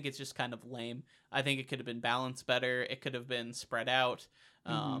 I think it's just kind of lame. I think it could have been balanced better. It could have been spread out.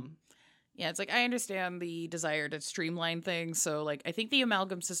 Yeah, it's like I understand the desire to streamline things. So like I think the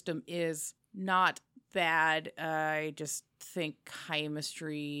amalgam system is not bad. I just think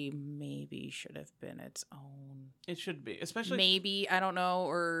chemistry maybe should have been its own. It should be, especially maybe, I don't know,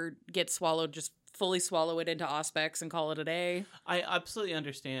 or get swallowed, just fully swallow it into Auspex and call it a day. I absolutely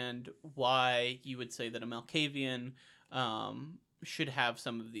understand why you would say that a Malkavian should have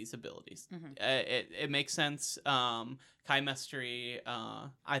some of these abilities. It makes sense. Chemistry,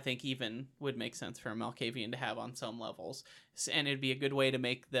 I think even would make sense for a Malkavian to have on some levels, and it'd be a good way to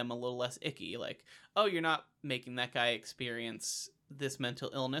make them a little less icky. Like, oh, you're not making that guy experience this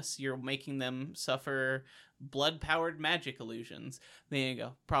mental illness, you're making them suffer blood-powered magic illusions. There you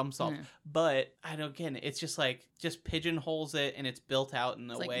go, problem solved. But I don't get it. It's just like, just pigeonholes it, and it's built out in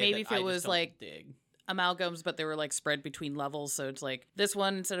a way maybe that if it I was just don't like dig. Amalgams, but they were like spread between levels, so it's like this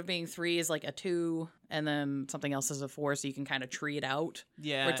one, instead of being 3, is like a 2, and then something else is a 4, so you can kind of tree it out.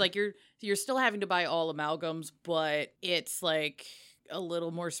 Yeah, where it's like you're still having to buy all amalgams, but it's like a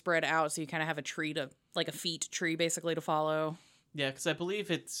little more spread out, so you kind of have a tree to, like a feat tree basically to follow. Yeah, because I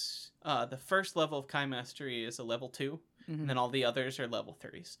believe it's the first level of Kai Mastery is a level 2, and then all the others are level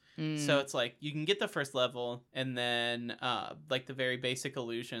 3s. So it's like you can get the first level, and then like the very basic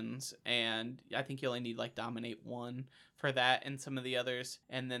illusions, and I think you only need like Dominate 1 for that, and some of the others,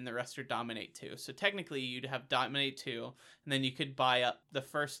 and then the rest are Dominate 2. So technically you'd have Dominate 2, and then you could buy up the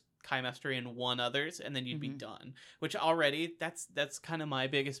first Kai Mastery and 1 others, and then you'd be done. Which already, that's kind of my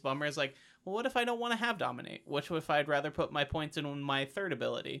biggest bummer, is like, well, what if I don't want to have Dominate? What if I'd rather put my points in my third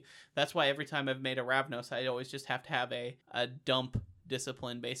ability? That's why every time I've made a Ravnos, I always just have to have a dump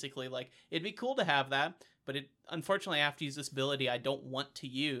discipline, basically. Like, it'd be cool to have that, but unfortunately I have to use this ability I don't want to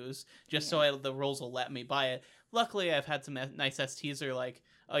use, just so the rules will let me buy it. Luckily, I've had some nice STs that are like,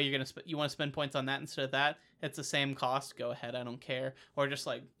 oh, you want to spend points on that instead of that? It's the same cost. Go ahead. I don't care. Or just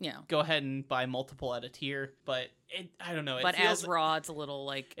like, go ahead and buy multiple at a tier. But I don't know. But as raw, it's a little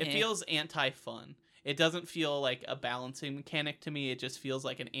like... It feels anti-fun. It doesn't feel like a balancing mechanic to me. It just feels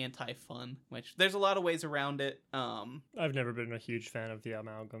like an anti-fun, which there's a lot of ways around it. I've never been a huge fan of the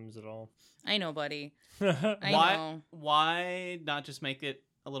amalgams at all. I know, buddy. Why not just make it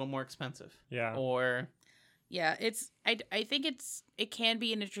a little more expensive? Yeah. Or... Yeah, I think it can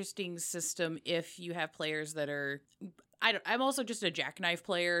be an interesting system if you have players that are... I'm also just a jackknife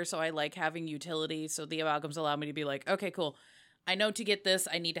player, so I like having utility, so the amalgams allow me to be like, okay, cool. I know to get this,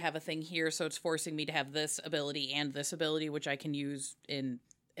 I need to have a thing here, so it's forcing me to have this ability and this ability, which I can use in...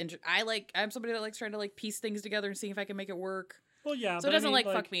 I'm somebody that likes trying to like piece things together and see if I can make it work. Well, yeah, so it doesn't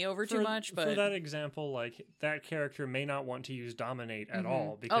fuck me over too much. But for that example, like that character may not want to use Dominate at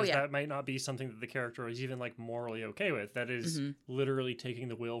all, because that might not be something that the character is even like morally okay with. That is literally taking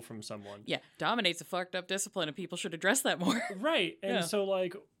the will from someone. Yeah, Dominate's a fucked up discipline, and people should address that more. Right, and so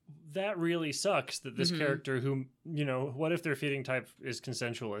like that really sucks that this character, who, you know, what if their feeding type is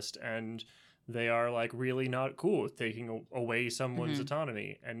consensualist and they are like really not cool with taking away someone's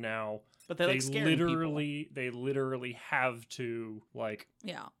autonomy, and now. But they literally have to like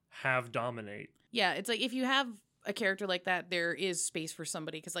have Dominate. Yeah, it's like if you have a character like that, there is space for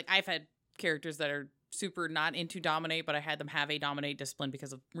somebody, because like I've had characters that are super not into Dominate, but I had them have a Dominate discipline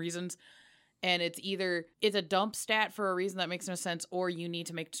because of reasons. And it's either it's a dump stat for a reason that makes no sense, or you need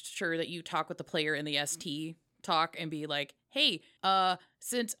to make sure that you talk with the player in the ST talk and be like, hey,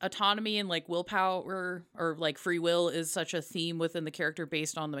 since autonomy and like willpower or like free will is such a theme within the character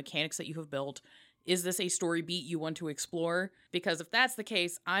based on the mechanics that you have built, is this a story beat you want to explore? Because if that's the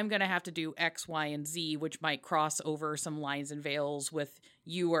case, I'm going to have to do X, Y, and Z, which might cross over some lines and veils with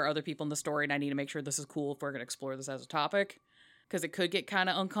you or other people in the story, and I need to make sure this is cool if we're going to explore this as a topic, because it could get kind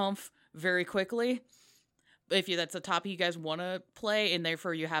of uncomf very quickly. If that's a topic you guys want to play, and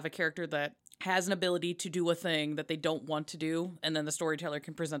therefore you have a character that has an ability to do a thing that they don't want to do, and then the storyteller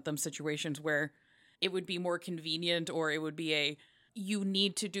can present them situations where it would be more convenient, or it would be a, you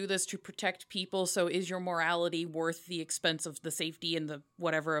need to do this to protect people, so is your morality worth the expense of the safety and the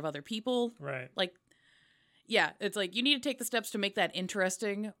whatever of other people? Right. Like, yeah, it's like, you need to take the steps to make that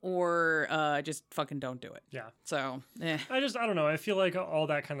interesting, or just fucking don't do it. Yeah. So, I don't know. I feel like all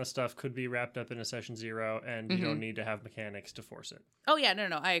that kind of stuff could be wrapped up in a session 0, and you don't need to have mechanics to force it. Oh, yeah, no,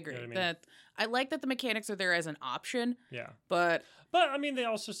 I agree. You know what I mean? That I like that the mechanics are there as an option, Yeah. but I mean, they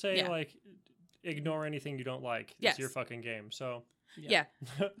also say, Yeah. like, ignore anything you don't like. Yes. It's your fucking game. So, yeah.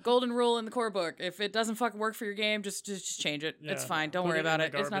 Golden rule in the core book. If it doesn't fucking work for your game, just change it. It's yeah. fine. Don't Put worry in about the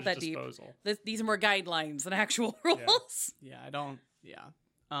it. It's not garbage that deep. disposal. These are more guidelines than actual rules. Yeah, I don't. Yeah.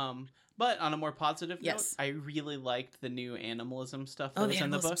 But on a more positive Yes. note, I really liked the new animalism stuff that Oh, was the in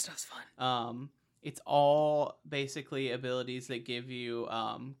the animalism book. stuff's fun. It's all basically abilities that give you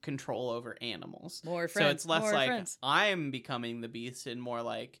control over animals. More friends. So it's less more like friends. I'm becoming the beast and more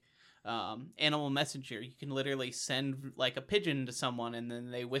like animal messenger. You can literally send like a pigeon to someone and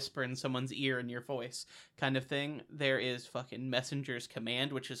then they whisper in someone's ear in your voice kind of thing. There is fucking messenger's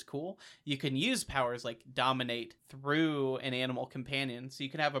command, which is cool. You can use powers like dominate through an animal companion. So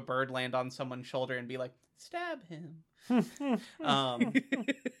you can have a bird land on someone's shoulder and be like, stab him.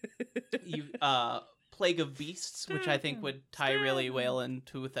 You Plague of Beasts, which I think would tie really well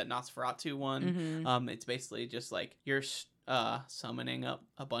into with that Nosferatu one. Mhm. It's basically just like you're summoning up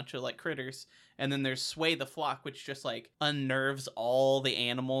a bunch of like critters, and then there's Sway the Flock, which just like unnerves all the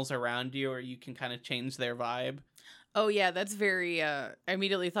animals around you, or you can kind of change their vibe. Oh yeah, that's very I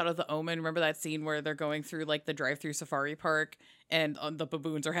immediately thought of The Omen. Remember that scene where they're going through like the drive-through safari park and the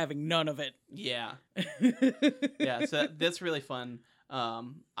baboons are having none of it. Yeah. Yeah, so that's really fun.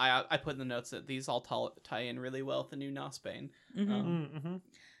 I put in the notes that these all tie in really well with the new Nosbane.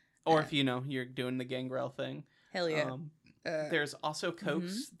 Or if you're doing the Gangrel thing. Hell yeah. There's also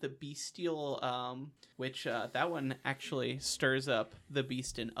Coax the Bestial, which that one actually stirs up the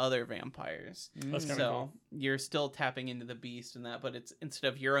beast in other vampires. That's kind of So cool. you're still tapping into the beast and that, but it's instead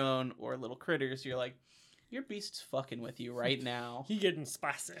of your own or little critters, you're like, your beast's fucking with you right now. He getting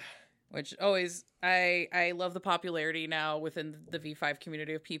spicy. Which always, I love the popularity now within the V5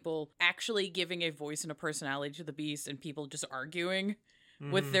 community of people actually giving a voice and a personality to the beast and people just arguing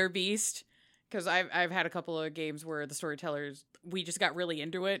with their beast. Because I've had a couple of games where the storytellers, we just got really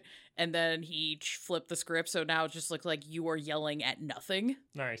into it, and then he flipped the script, so now it just looks like you are yelling at nothing.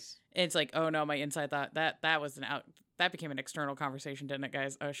 Nice. And it's like, oh no, my inside thought that was that became an external conversation, didn't it,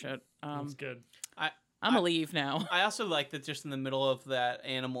 guys? Oh shit. That's good. I'm gonna leave now. I also like that just in the middle of that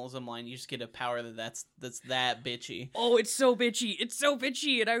animalism line, you just get a power that's that bitchy. Oh, it's so bitchy. It's so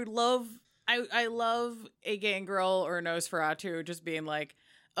bitchy, and I love a Gangrel or a Nosferatu just being like,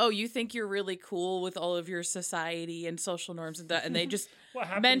 oh, you think you're really cool with all of your society and social norms and that, and they just What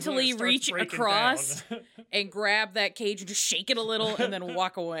happens mentally when it starts reach breaking across down? and grab that cage and just shake it a little and then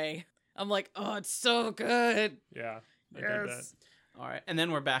walk away. I'm like, oh, it's so good. Yeah. I dig that. All right, and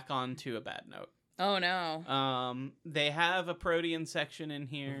then we're back on to a bad note. Oh no. They have a Protean section in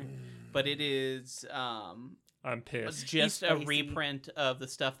here, but it is I'm pissed. just He's a spicy. reprint of the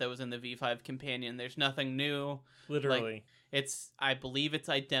stuff that was in the V5 companion. There's nothing new. Literally. I believe it's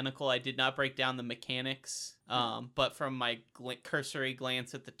identical. I did not break down the mechanics, but from my cursory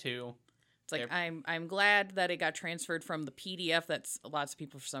glance at the two, It's like I'm glad that it got transferred from the PDF that lots of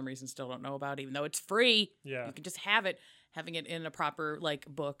people for some reason still don't know about, even though it's free. Yeah. You can just have it. Having it in a proper like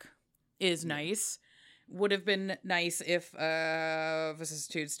book is nice. Would have been nice if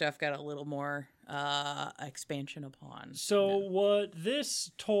vicissitude stuff got a little more expansion upon. So what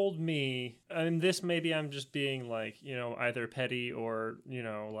this told me, and this maybe I'm just being like, either petty or,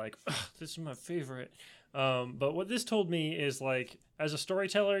 like, this is my favorite. But what this told me is like, as a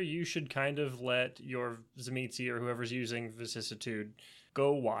storyteller, you should kind of let your Tzimisce or whoever's using vicissitude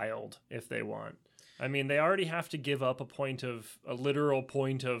go wild if they want. I mean, they already have to give up a literal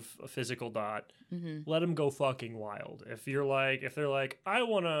point of a physical dot. Mm-hmm. Let them go fucking wild. If they're like, I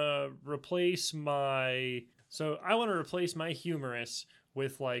want to replace my humerus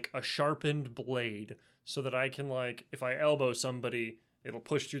with like a sharpened blade so that I can like, if I elbow somebody, it'll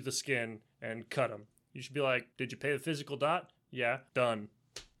push through the skin and cut them. You should be like, did you pay the physical dot? Yeah, done.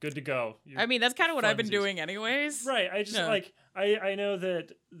 Good to go. I mean, that's kind of what I've been funsies. doing anyways. Right. I just Yeah. like, I know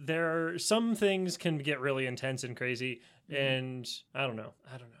that there are some things can get really intense and crazy, and I don't know.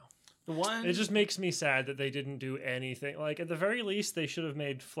 the one It just makes me sad that they didn't do anything. Like, at the very least, they should have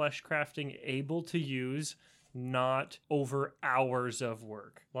made flesh crafting able to use not over hours of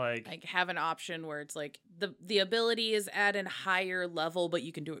work. Like have an option where it's like the ability is at a higher level, but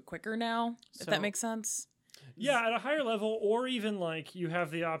you can do it quicker now, if that makes sense. Yeah, at a higher level, or even like you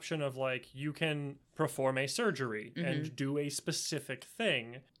have the option of like you can perform a surgery and do a specific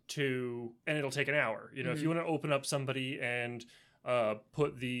thing and it'll take an hour. You know, if you want to open up somebody and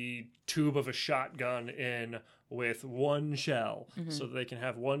put the tube of a shotgun in with one shell so that they can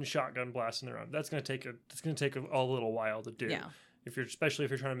have one shotgun blast in their arm, that's going to take a little while to do. Yeah. Especially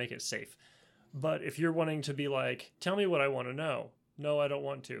if you're trying to make it safe. But if you're wanting to be like, tell me what I want to know. No, I don't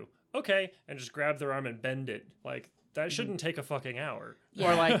want to. Okay, and just grab their arm and bend it. Like, that shouldn't take a fucking hour.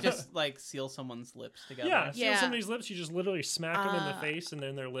 Yeah. Or like just like seal someone's lips together. Yeah, seal somebody's lips. You just literally smack them in the face, and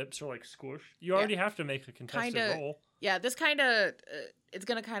then their lips are like squished. You already have to make a contested roll. Yeah, this kind of it's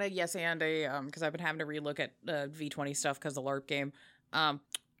gonna kind of yes and because I've been having to relook at V20 stuff because the LARP game.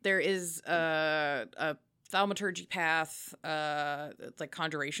 There is a thaumaturgy path, it's like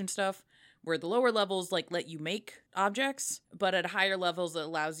conjuration stuff, where the lower levels like let you make objects, but at higher levels it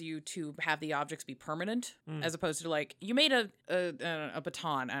allows you to have the objects be permanent, as opposed to like you made a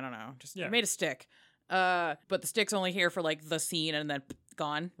baton, I don't know, you made a stick, but the stick's only here for like the scene and then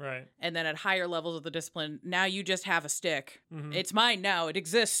gone. Right. And then at higher levels of the discipline, now you just have a stick. It's mine now. It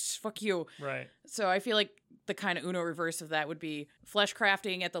exists. Fuck you. Right. So I feel like the kind of Uno reverse of that would be flesh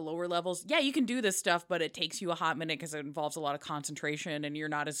crafting at the lower levels. Yeah, you can do this stuff, but it takes you a hot minute because it involves a lot of concentration and you're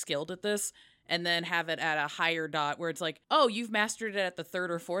not as skilled at this. And then have it at a higher dot where it's like, oh, you've mastered it at the 3rd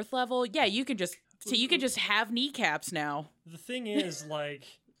or 4th level. Yeah, you can just have kneecaps now. The thing is, like,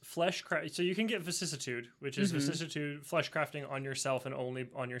 so you can get vicissitude, which is vicissitude flesh crafting on yourself and only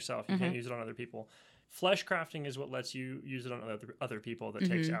on yourself. You can't use it on other people. Flesh crafting is what lets you use it on other people. That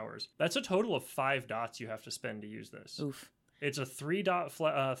takes hours. That's a total of 5 dots you have to spend to use this. Oof. It's a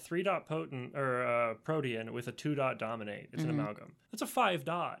 3-dot potent or protean with a 2-dot dominate. It's an amalgam. That's a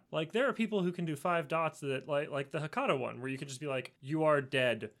 5-dot. Like, there are people who can do 5 dots that like the Hakata one, where you could just be like, you are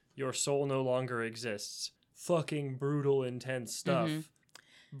dead. Your soul no longer exists. Fucking brutal, intense stuff.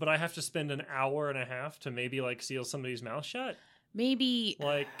 But I have to spend an hour and a half to maybe like seal somebody's mouth shut. Maybe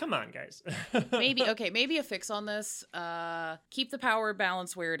like, come on, guys. maybe a fix on this. Keep the power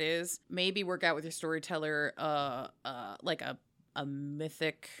balance where it is. Maybe work out with your storyteller like a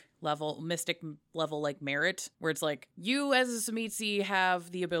mystic level like merit, where it's like you as a Tzimisce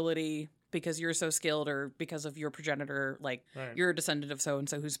have the ability because you're so skilled or because of your progenitor, like you're a descendant of so and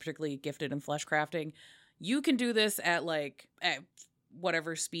so who's particularly gifted in flesh crafting. You can do this at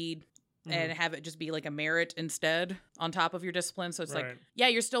whatever speed and have it just be like a merit instead on top of your discipline. So it's like, yeah,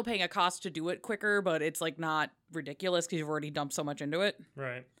 you're still paying a cost to do it quicker, but it's like not ridiculous because you've already dumped so much into it.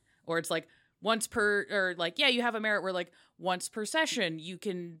 Right. Or it's like once per, or like, yeah, you have a merit where like once per session, you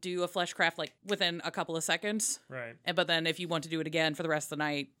can do a flesh craft like within a couple of seconds. Right. But then if you want to do it again for the rest of the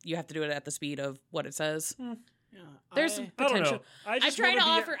night, you have to do it at the speed of what it says. Yeah, there's some potential. I'm trying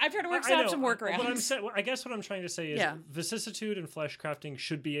to work out some workarounds. I guess what I'm trying to say is vicissitude and flesh crafting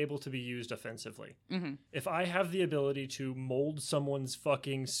should be able to be used offensively. If I have the ability to mold someone's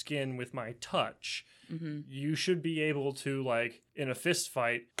fucking skin with my touch, you should be able to, like, in a fist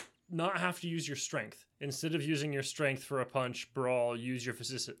fight, not have to use your strength. Instead of using your strength for a punch brawl, use your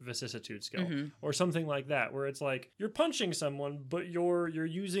vicissitude skill or something like that, where it's like you're punching someone, but you're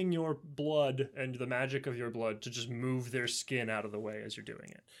using your blood and the magic of your blood to just move their skin out of the way as you're doing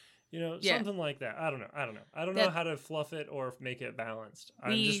it. You know, something like that. I don't know how to fluff it or make it balanced.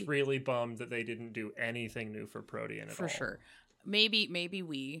 I'm just really bummed that they didn't do anything new for Protean at all. For sure. Maybe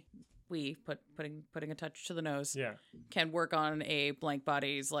we putting a touch to the nose. Yeah. Can work on a blank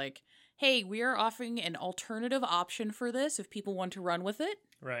body's like, hey, we are offering an alternative option for this if people want to run with it.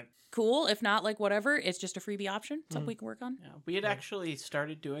 Right. Cool. If not, like, whatever, it's just a freebie option. Something we can work on. Yeah, we had actually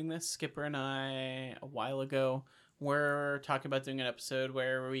started doing this, Skipper and I, a while ago. We're talking about doing an episode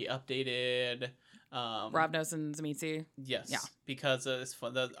where we updated Ravnos and Tzimisce. Yes. Yeah. Because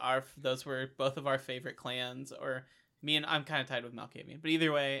those were both of our favorite clans, or me and I'm kind of tied with Malkavian. But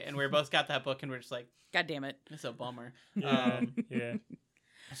either way, and we both got that book and we're just like, God damn it. It's a bummer. Yeah. Yeah.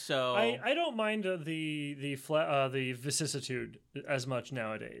 So I don't mind the vicissitude as much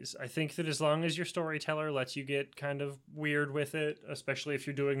nowadays. I think that as long as your storyteller lets you get kind of weird with it, especially if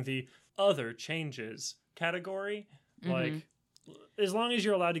you're doing the other changes category, like as long as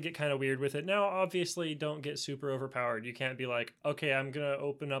you're allowed to get kind of weird with it. Now, obviously, don't get super overpowered. You can't be like, okay, I'm going to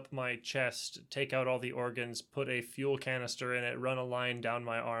open up my chest, take out all the organs, put a fuel canister in it, run a line down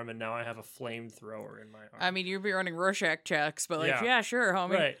my arm, and now I have a flamethrower in my arm. I mean, you'd be running Rorschach checks, but like, yeah sure,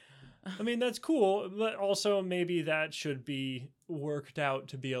 homie. Right. I mean, that's cool, but also maybe that should be worked out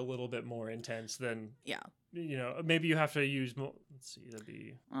to be a little bit more intense than you know, maybe you have to use let's see, that'd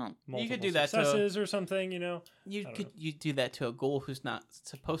be you could do that successes or something, you know. You do that to a ghoul who's not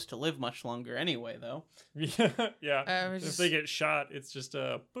supposed to live much longer anyway, though. Yeah. If they get shot, it's just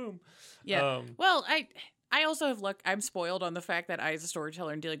boom. Yeah. Well, I also have luck. I'm spoiled on the fact that I, as a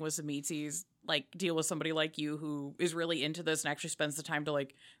storyteller and dealing with Tzimisces, like deal with somebody like you who is really into this and actually spends the time to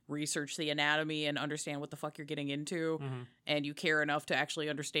like research the anatomy and understand what the fuck you're getting into, and you care enough to actually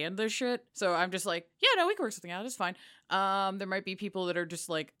understand this shit. So I'm just like, yeah, no, we can work something out. It's fine. There might be people that are just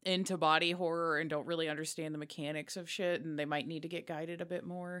like into body horror and don't really understand the mechanics of shit, and they might need to get guided a bit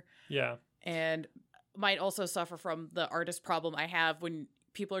more. Yeah. And might also suffer from the artist problem I have when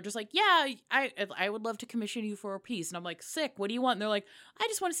people are just like, yeah, I would love to commission you for a piece. And I'm like, sick, what do you want? And they're like, I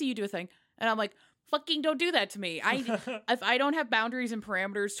just want to see you do a thing. And I'm like, fucking don't do that to me. If I don't have boundaries and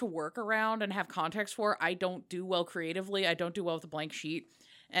parameters to work around and have context for, I don't do well creatively. I don't do well with a blank sheet.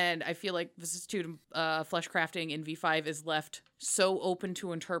 And I feel like vicissitude flesh crafting in V5 is left so open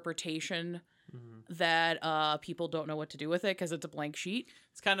to interpretation that people don't know what to do with it because it's a blank sheet.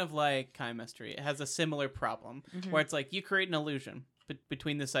 It's kind of like Kai Mystery. It has a similar problem where it's like you create an illusion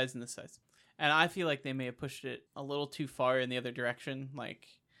between this size and this size. And I feel like they may have pushed it a little too far in the other direction. Like,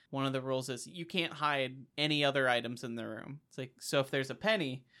 one of the rules is you can't hide any other items in the room. It's like, so if there's a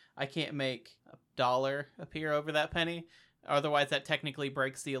penny, I can't make $1 appear over that penny. Otherwise, that technically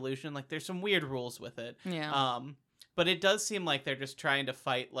breaks the illusion. Like, there's some weird rules with it. Yeah. But it does seem like they're just trying to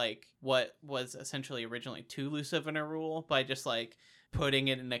fight, like, what was essentially originally too loose of a rule by just, like, putting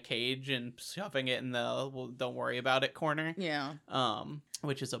it in a cage and shoving it in the well, don't worry about it corner. Yeah.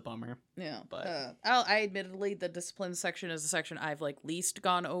 Which is a bummer. Yeah. But I admittedly, the discipline section is a section I've, like, least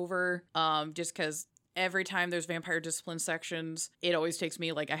gone over, just because every time there's vampire discipline sections, it always takes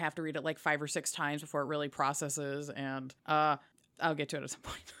me, like, I have to read it, like, 5 or 6 times before it really processes, and I'll get to it at some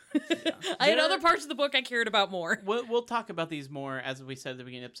point. I had other parts of the book I cared about more. We'll talk about these more, as we said at the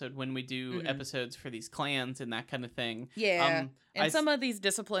beginning of the episode, when we do episodes for these clans and that kind of thing. Yeah. And some of these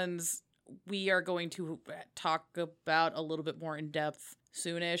disciplines we are going to talk about a little bit more in depth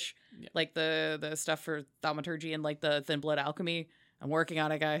soonish. Yeah. Like the stuff for thaumaturgy and like the thin blood alchemy. I'm working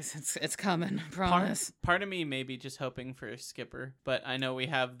on it, guys. It's coming. I promise. Part of me may be just hoping for a Skipper, but I know we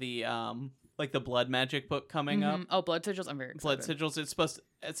have the like the blood magic book coming up. Oh, blood sigils! I'm very excited. Blood sigils. It's supposed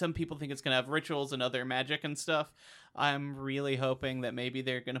to, some people think it's gonna have rituals and other magic and stuff. I'm really hoping that maybe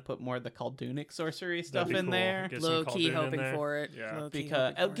they're gonna put more of the Khaldunic sorcery stuff in cool. there. Low key hoping for it. Yeah,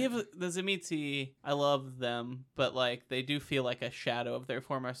 because I'll give the Tzimisces. I love them, but like they do feel like a shadow of their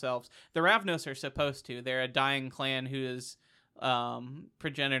former selves. The Ravnos are supposed to. They're a dying clan whose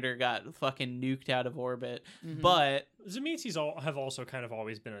progenitor got fucking nuked out of orbit. But Tzimisces have also kind of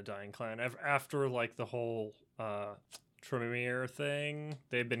always been a dying clan. After like the whole Tremere thing,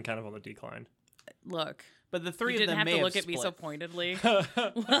 they've been kind of on the decline. Look, but the three you of them didn't may have to have look at me split. so pointedly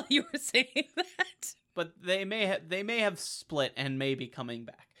while you were saying that. But they may have split and may be coming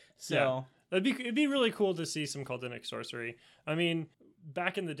back. So yeah. It'd be really cool to see some Khaldunic sorcery. I mean,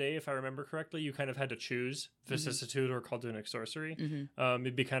 back in the day, if I remember correctly, you kind of had to choose vicissitude or Khaldunic sorcery.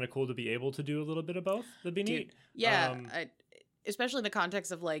 It'd be kind of cool to be able to do a little bit of both. That'd be neat. Yeah, especially in the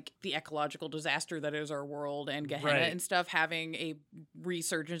context of like the ecological disaster that is our world and Gehenna and stuff, having a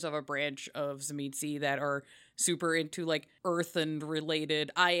resurgence of a branch of Tzimisces that are super into like earth and related.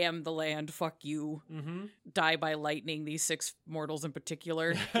 I am the land. Fuck you. Die by lightning. These 6 mortals in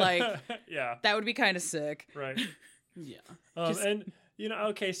particular. Like, yeah, that would be kind of sick. Right. Yeah. And you know,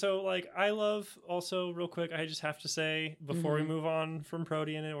 okay, so like I love also real quick, I just have to say before we move on from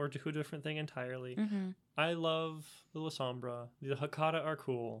Protean or to a different thing entirely, I love the Lasombra. The Hekata are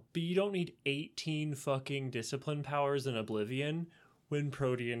cool, but you don't need 18 fucking discipline powers in Oblivion when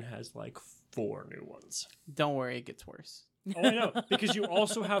Protean has like 4 new ones. Don't worry, it gets worse. Oh, I know, because you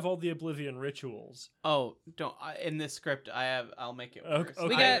also have all the Oblivion rituals. Oh, don't! In this script, I'll make it worse.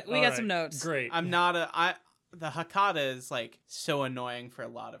 Okay. We got some notes. Great. I'm not the Hekata is like so annoying for a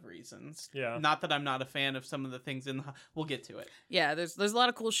lot of reasons. Yeah. Not that I'm not a fan of some of the things in we'll get to it. Yeah, there's a lot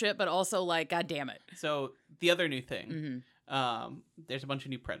of cool shit, but also like, god damn it. So the other new thing, there's a bunch of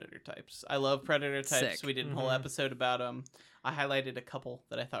new predator types. I love predator types. Sick. We did a whole episode about them. I highlighted a couple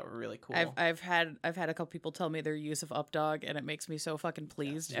that I thought were really cool. I've had a couple people tell me their use of Updog, and it makes me so fucking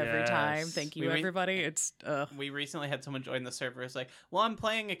pleased every time. Thank you, everybody. It's we recently had someone join the server. It's like, well, I'm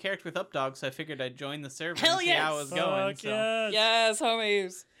playing a character with Updog, so I figured I'd join the server Hell and see yes! how it was going. So. Yes,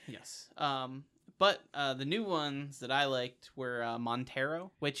 homies. Yes. But the new ones that I liked were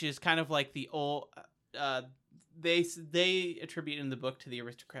Montero, which is kind of like the old they attribute in the book to the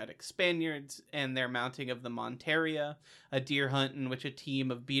aristocratic Spaniards and their mounting of the Monteria, a deer hunt in which a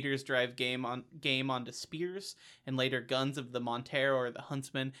team of beaters drive game onto spears, and later guns of the Montero or the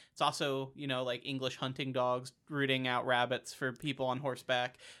huntsman. It's also, like English hunting dogs rooting out rabbits for people on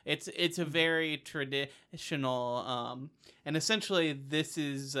horseback. It's a very traditional, and essentially this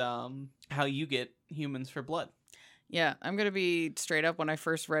is how you get humans for blood. Yeah, I'm going to be straight up. When I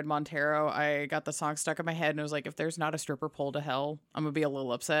first read Montero, I got the song stuck in my head and I was like, if there's not a stripper pole to hell, I'm going to be a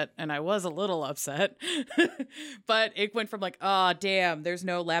little upset. And I was a little upset. But it went from like, oh, damn, there's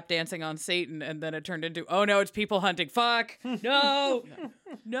no lap dancing on Satan. And then it turned into, oh, no, it's people hunting. Fuck. No.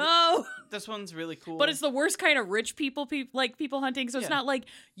 No. This one's really cool. But it's the worst kind of rich people like people hunting. So it's not like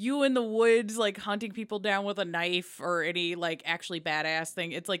you in the woods, like hunting people down with a knife or any like actually badass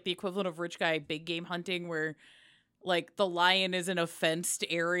thing. It's like the equivalent of rich guy big game hunting where like the lion is in a fenced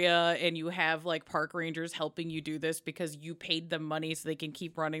area and you have like park rangers helping you do this because you paid them money so they can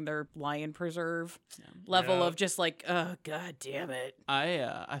keep running their lion preserve level of just like, oh, God damn it.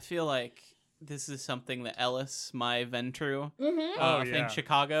 I feel like this is something that Ellis, my Ventru in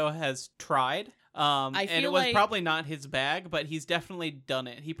Chicago, has tried. And it was probably not his bag, but he's definitely done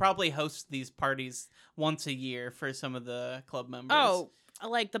it. He probably hosts these parties once a year for some of the club members. Oh,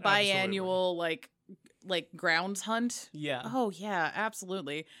 like the biannual, like grounds hunt. Yeah. Oh yeah,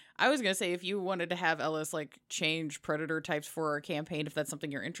 absolutely. I was gonna say if you wanted to have Ellis like change predator types for our campaign, if that's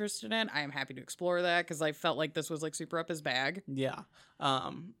something you're interested in, I am happy to explore that because I felt like this was like super up his bag. Yeah.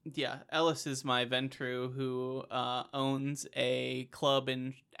 Ellis is my Ventru who owns a club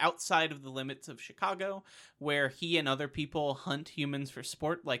outside of the limits of Chicago where he and other people hunt humans for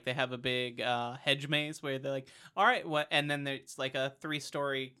sport. Like they have a big hedge maze where they're like, all right, what? And then there's like a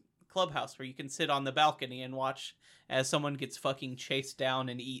 3-story clubhouse where you can sit on the balcony and watch as someone gets fucking chased down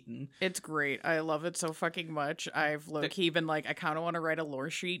and eaten. It's great. I love it so fucking much. I've low-key been like, I kind of want to write a lore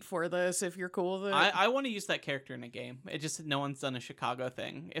sheet for this if you're cool with it. I want to use that character in a game. It just, no one's done a Chicago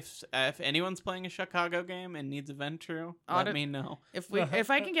thing. If anyone's playing a Chicago game and needs a Ventru, let me know. If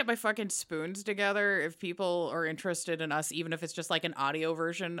I can get my fucking spoons together, if people are interested in us, even if it's just like an audio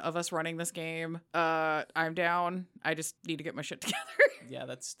version of us running this game, I'm down. I just need to get my shit together. Yeah,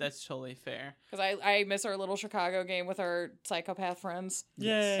 that's totally fair. Because I miss our little Chicago game with our psychopath friends.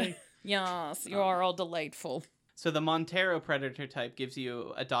 Yay. Yes, you are all delightful. So the Montero predator type gives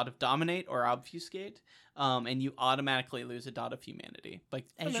you a dot of dominate or obfuscate, and you automatically lose a dot of humanity. Like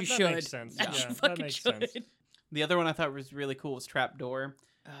as you that should. Makes sense. As you fucking should. Sense. The other one I thought was really cool was trapdoor.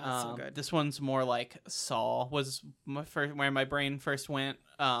 So good. This one's more like Saw was where my brain first went.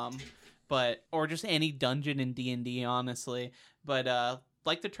 Or just any dungeon in D&D, honestly. But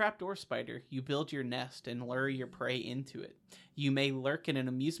like the trapdoor spider, you build your nest and lure your prey into it. You may lurk in an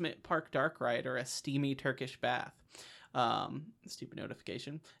amusement park dark ride or a steamy Turkish bath. Stupid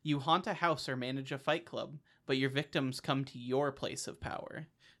notification. You haunt a house or manage a fight club, but your victims come to your place of power.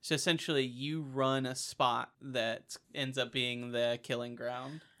 So essentially, you run a spot that ends up being the killing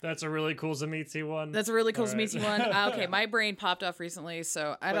ground. That's a really cool Tzimisce one. That's a really cool Tzimisce one. Okay, my brain popped off recently,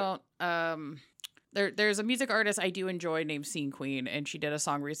 so I don't... There's a music artist I do enjoy named Scene Queen, and she did a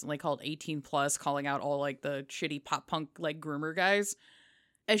song recently called 18 Plus, calling out all like the shitty pop punk like groomer guys.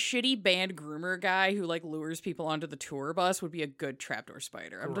 A shitty band groomer guy who like lures people onto the tour bus would be a good trapdoor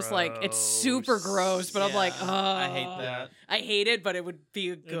spider. I'm just like, it's super gross, but I'm like, oh, I hate that. I hate it, but it would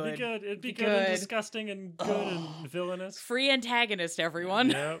be good. It'd be good and disgusting and good and villainous. Free antagonist, everyone.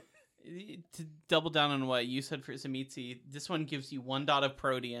 Yep. To double down on what you said for Tzimisce, this one gives you 1 dot of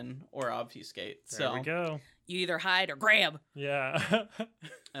Protean or Obfuscate. There we go. You either hide or grab. Yeah.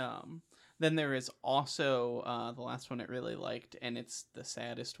 Then there is also the last one I really liked, and it's the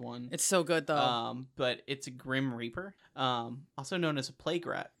saddest one. It's so good, though. But it's a Grim Reaper, also known as a plague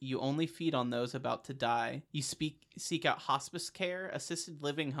rat. You only feed on those about to die. You seek out hospice care, assisted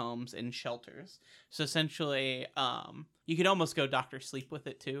living homes, and shelters. So essentially, you could almost go Dr. Sleep with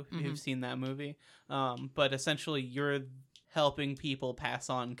it, too, if you've seen that movie. But essentially, you're helping people pass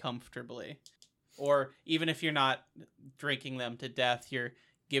on comfortably. Or even if you're not drinking them to death, you're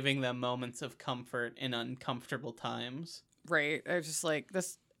giving them moments of comfort in uncomfortable times. Right. I was just like,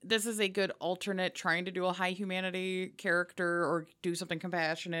 this is a good alternate trying to do a high humanity character or do something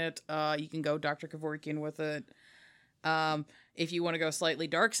compassionate. You can go Dr. Kevorkian with it. If you want to go slightly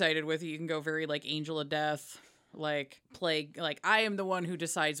dark-sided with it, you can go very like Angel of Death, like Plague, like I am the one who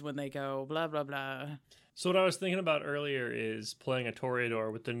decides when they go, blah, blah, blah. So what I was thinking about earlier is playing a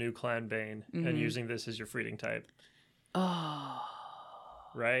Toreador with the new Clan Bane and using this as your freeding type. Oh.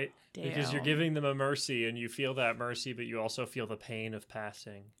 Right? Damn. Because you're giving them a mercy and you feel that mercy, but you also feel the pain of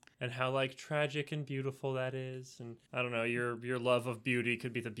passing. and how like tragic and beautiful that is. And I don't know, your love of beauty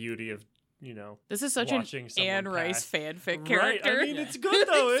could be the beauty of, you know, This is such an watching someone Anne Rice pass. fanfic Right, character. I mean, it's good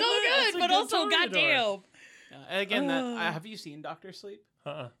though. It's isn't so it? good, It's a but good also, Toreador. goddamn. Again, have you seen Doctor Sleep?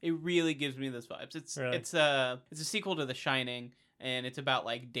 It really gives me those vibes. Really? It's a sequel to The Shining, and it's about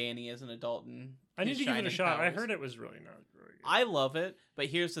like Danny as an adult and I need his to give it a shining shot. I powers. heard it was really not very good. I love it, but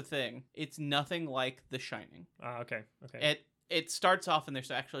here's the thing: it's nothing like The Shining. Okay. Okay. It starts off and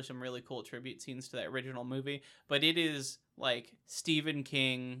there's actually some really cool tribute scenes to that original movie, but it is like Stephen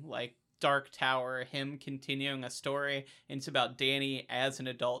King, like Dark Tower, him continuing a story, and it's about Danny as an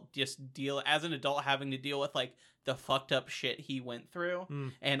adult, having to deal with like the fucked up shit he went through,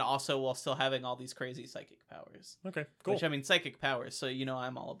 and also while still having all these crazy psychic powers. Okay. Cool. Which, I mean, psychic powers, so you know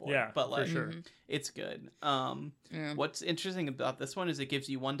I'm all aboard. Yeah, but like, for sure. it's good. Yeah. What's interesting about this one is it gives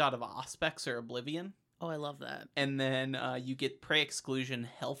you 1 dot of Auspex or Oblivion, Oh, I love that. and then you get Pre-Exclusion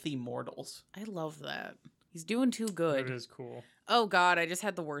Healthy Mortals. I love that. He's doing too It good. is cool. Oh god, I just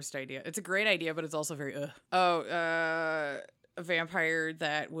had the worst idea. It's a great idea, but it's also very a vampire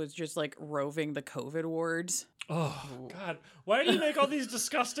that was just like roving the COVID wards. Oh Ooh. God! Why do you make all these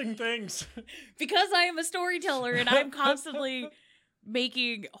disgusting things? Because I am a storyteller and I'm constantly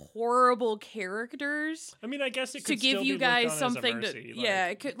making horrible characters I mean, I guess it to could give still you be looked on guys as a something mercy, to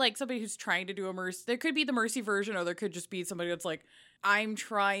it could like somebody who's trying to do a mercy. There could be the mercy version, or there could just be somebody that's like, I'm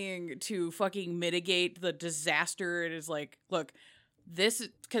trying to fucking mitigate the disaster. It is like, look, this,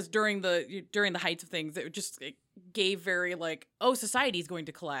 because during the heights of things, it gave very like, oh, society's going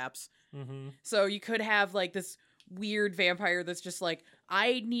to collapse. Mm-hmm. So you could have like this weird vampire that's just like,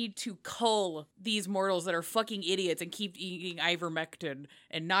 I need to cull these mortals that are fucking idiots and keep eating ivermectin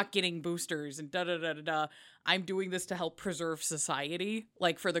and not getting boosters and da-da-da-da-da. I'm doing this to help preserve society,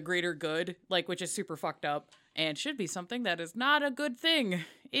 like for the greater good, like, which is super fucked up and should be something that is not a good thing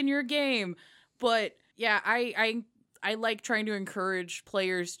in your game. But yeah, I like trying to encourage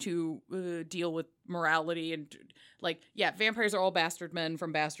players to deal with morality and like, yeah, vampires are all bastard men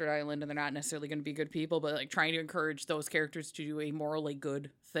from Bastard Island and they're not necessarily going to be good people, but like trying to encourage those characters to do a morally good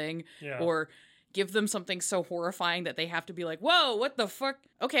thing or give them something so horrifying that they have to be like, whoa, what the fuck?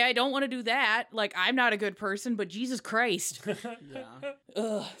 Okay, I don't want to do that. Like, I'm not a good person, but Jesus Christ. Yeah.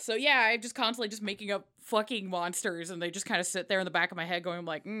 Ugh. So yeah, I'm just constantly just making up fucking monsters and they just kind of sit there in the back of my head going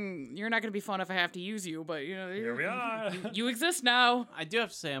like, you're not going to be fun if I have to use you, but you know, Here we are. you exist now. I do have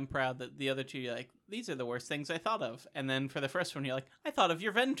to say I'm proud that the other two, you're like, these are the worst things I thought of. And then for the first one, you're like, I thought of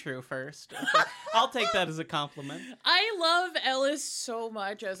your Ventru first. Okay. I'll take that as a compliment. I love Ellis so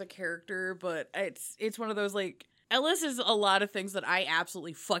much as a character, but it's one of those like, Ellis is a lot of things that I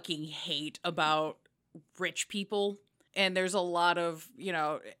absolutely fucking hate about rich people. And there's a lot of, you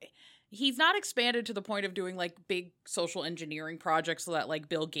know, he's not expanded to the point of doing like big social engineering projects that like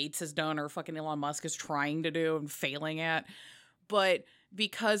Bill Gates has done or fucking Elon Musk is trying to do and failing at. But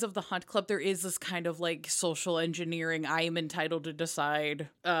because of the Hunt Club, there is this kind of like social engineering. I am entitled to decide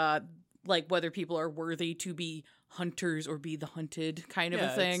like whether people are worthy to be hunters or be the hunted kind of a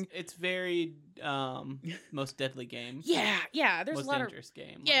thing. It's very Most Deadly Game. Yeah. There's Most a lot Dangerous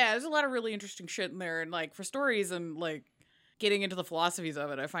Game. yeah, there's a lot of really interesting shit in there, and like for stories and like getting into the philosophies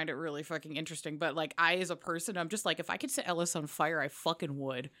of it, I find it really fucking interesting. But like I, as a person, I'm just like, if I could set Ellis on fire, I fucking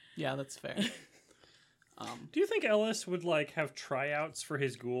would. Yeah, that's fair. Do you think Ellis would like have tryouts for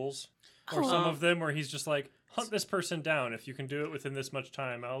his ghouls, or some of them where he's just like, hunt this person down. If you can do it within this much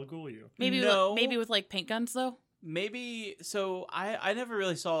time, I'll ghoul you. Maybe with like paint guns though. Maybe so. I never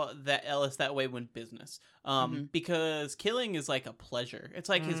really saw that Ellis that way when business, because killing is like a pleasure. It's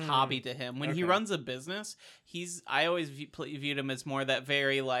like his hobby to him. When he runs a business, I always viewed him as more that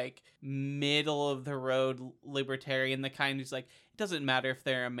very like middle of the road libertarian, the kind who's like, it doesn't matter if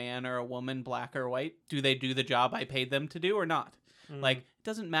they're a man or a woman, black or white. Do they do the job I paid them to do or not? Like, it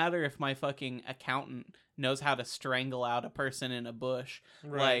doesn't matter if my fucking accountant knows how to strangle out a person in a bush.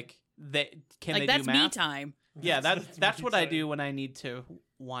 Right. Like, can Like they that's do math? me time. Yeah, that's me what I time. do when I need to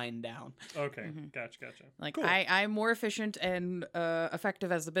wind down. Okay, gotcha. Like Cool. I'm more efficient and effective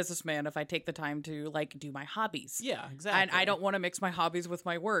as a businessman if I take the time to like do my hobbies. Yeah, exactly. And I don't want to mix my hobbies with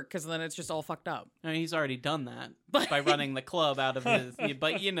my work because then it's just all fucked up. I mean, he's already done that But- by running the club out of his.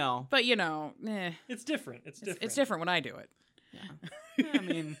 But you know, But you know, It's different. It's different. it's different when I do it. I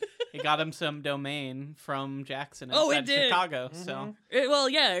mean, he got him some domain from Jackson Oh, it inside did. Chicago. So Well,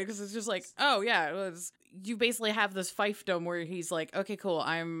 yeah, because it's just like, oh yeah, it was. You basically have this fiefdom where he's like, okay, cool,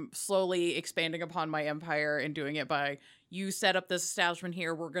 I'm slowly expanding upon my empire and doing it by, you set up this establishment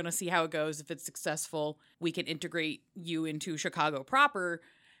here, we're gonna see how it goes. If it's successful, we can integrate you into Chicago proper.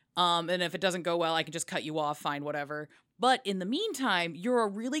 And if it doesn't go well, I can just cut you off, fine, whatever. But in the meantime, you're a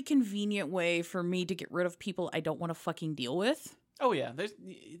really convenient way for me to get rid of people I don't want to fucking deal with. Oh yeah, there's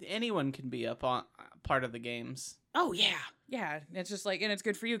anyone can be up on part of the games. Oh yeah, yeah. It's just like, and it's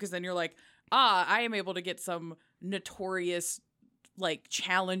good for you because then you're like, I am able to get some notorious, like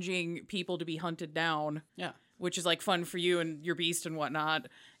challenging people to be hunted down. Yeah, which is like fun for you and your beast and whatnot.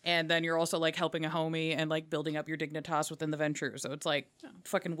 And then you're also like helping a homie and like building up your dignitas within the venture. So it's like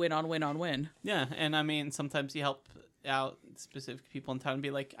fucking win on win on win. Yeah, and I mean sometimes you help out specific people in town and be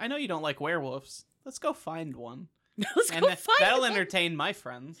like, I know you don't like werewolves. Let's go find one. That'll entertain my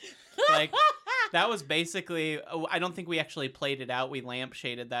friends. Like that was basically. I don't think we actually played it out. We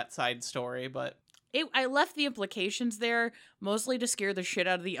lampshaded that side story, but I left the implications there mostly to scare the shit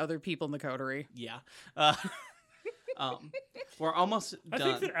out of the other people in the coterie. Yeah. We're almost done. I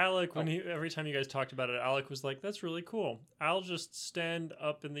think that Alec, every time you guys talked about it, Alec was like, "That's really cool. I'll just stand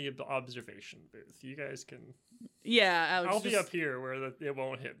up in the observation booth. You guys can." Yeah, Alex. I'll be up here where it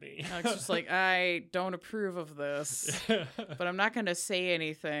won't hit me. Alex just like, I don't approve of this, but I'm not going to say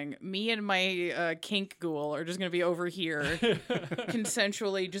anything. Me and my kink ghoul are just going to be over here,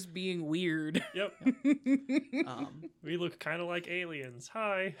 consensually just being weird. Yep. We look kind of like aliens.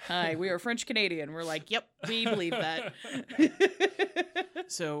 Hi. Hi, we are French Canadian. We're like, yep, we believe that.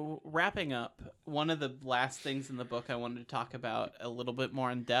 So, wrapping up, one of the last things in the book I wanted to talk about a little bit more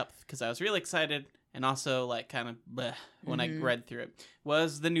in depth, because I was really excited and also like kind of bleh when I read through it,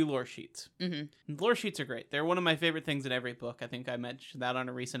 was the new lore sheets. The lore sheets are great. They're one of my favorite things in every book. I think I mentioned that on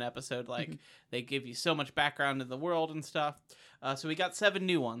a recent episode. Like they give you so much background in the world and stuff. So we got 7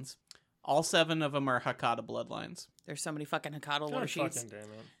 new ones. All 7 of them are Hekata bloodlines. There's so many fucking Hekata lore sheets. Fucking damn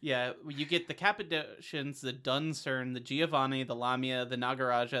it. Yeah, you get the Cappadocians, the Duncern, the Giovanni, the Lamia, the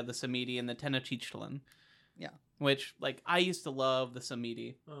Nagaraja, the Samiti, and the Tenochtitlan. Yeah. Which, like, I used to love the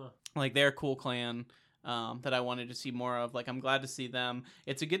Samiti. Like, they're a cool clan that I wanted to see more of. Like, I'm glad to see them.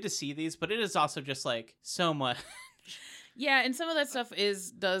 It's good to see these, but it is also just, like, so much. Yeah, and some of that stuff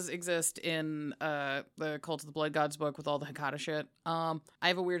does exist in the Cult of the Blood Gods book with all the Hekata shit. I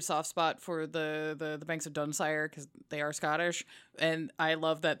have a weird soft spot for the Banks of Dunsire because they are Scottish, and I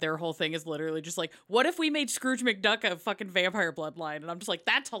love that their whole thing is literally just like, what if we made Scrooge McDuck a fucking vampire bloodline? And I'm just like,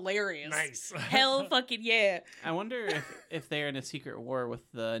 that's hilarious. Nice. Hell fucking yeah. I wonder if they're in a secret war with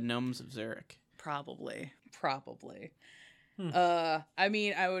the gnomes of Zurich. Probably. I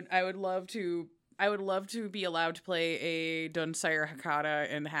mean, I would love to be allowed to play a Dunsire Hekata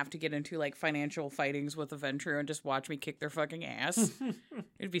and have to get into like financial fightings with a Ventrue and just watch me kick their fucking ass.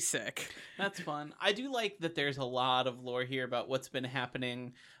 It'd be sick. That's fun. I do like that there's a lot of lore here about what's been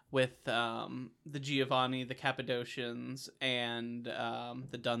happening with the Giovanni, the Cappadocians, and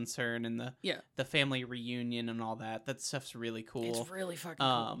the Duncern, and the family reunion and all that. That stuff's really cool. It's really fucking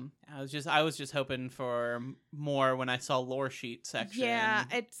cool. I was just hoping for more when I saw lore sheet section. Yeah,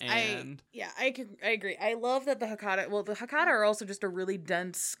 I agree. I love that the Hekata. Well, the Hekata are also just a really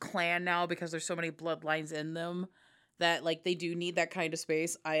dense clan now because there's so many bloodlines in them that like they do need that kind of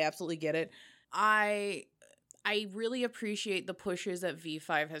space. I absolutely get it. I really appreciate the pushes that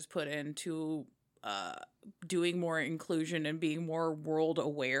V5 has put into doing more inclusion and being more world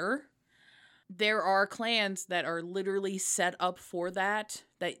aware. There are clans that are literally set up for that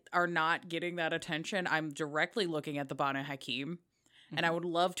are not getting that attention. I'm directly looking at the Banu Hakim. And I would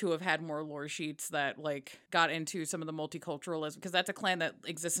love to have had more lore sheets that like got into some of the multiculturalism, because that's a clan that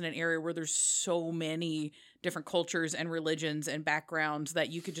exists in an area where there's so many different cultures and religions and backgrounds that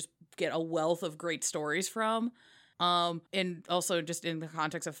you could just get a wealth of great stories from. And also just in the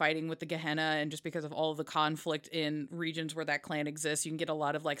context of fighting with the Gehenna and just because of all of the conflict in regions where that clan exists, you can get a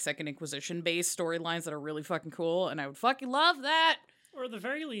lot of like Second Inquisition based storylines that are really fucking cool. And I would fucking love that. Or at the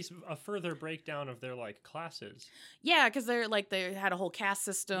very least, a further breakdown of their like classes. Yeah, because they had a whole caste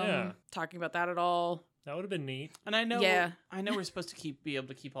system talking about that at all. That would have been neat. And I know we're supposed to be able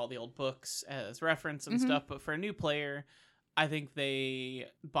to keep all the old books as reference and stuff, but for a new player, I think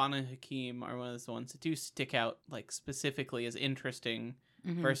Banu Hakim are one of the ones that do stick out like specifically as interesting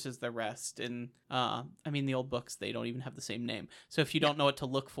versus the rest. And I mean, the old books, they don't even have the same name. So if you don't know what to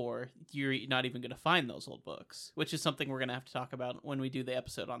look for, you're not even going to find those old books, which is something we're going to have to talk about when we do the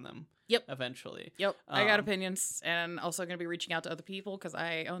episode on them. Yep. Eventually. Yep. I got opinions, and also going to be reaching out to other people because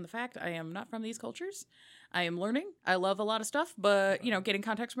I own the fact I am not from these cultures. I am learning. I love a lot of stuff, but getting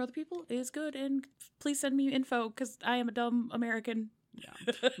context from other people is good. And please send me info because I am a dumb American. Yeah.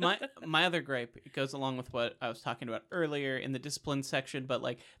 My other gripe, it goes along with what I was talking about earlier in the discipline section, but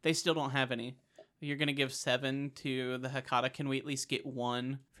like they still don't have any. You're going to give 7 to the Hekata. Can we at least get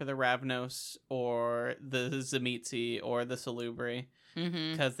 1 for the Ravnos or the Tzimisce or the Salubri?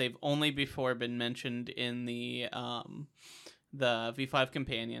 Mm-hmm. because they've only before been mentioned in the V5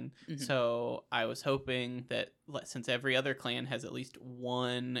 companion. Mhm. So I was hoping that since every other clan has at least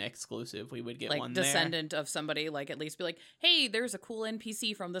one exclusive, we would get Like one there. descendant of somebody, like at least be like, hey, there's a cool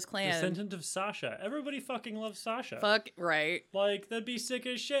NPC from this clan. Descendant of Sasha. Everybody fucking loves Sasha. Fuck right. Like, that'd be sick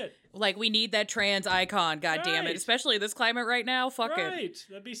as shit. Like we need that trans icon, god damn it. Right. Especially this climate right now. Fuck it. Right.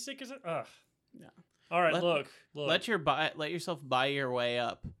 That'd be sick as a... Ugh. Yeah. All right, Let- look. Let yourself buy your way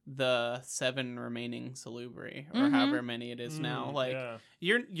up the 7 remaining Salubri, or Mhm. however many it is now. Like yeah.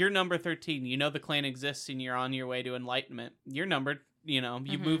 you're number 13. You know the clan exists, and you're on your way to enlightenment. You're numbered. You know,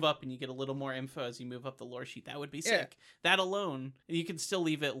 you Mhm. move up, and you get a little more info as you move up the lore sheet. That would be Yeah. sick. That alone, you can still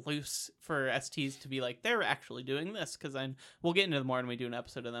leave it loose for STs to be like, they're actually doing this, because we'll get into them more when we do an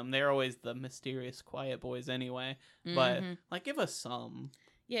episode of them. They're always the mysterious, quiet boys anyway. But Mhm. like, give us some.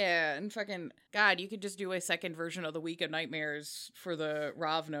 Yeah, and fucking God, you could just do a second version of the Week of Nightmares for the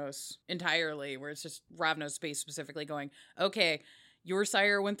Ravnos entirely, where it's just Ravnos space specifically going, okay, your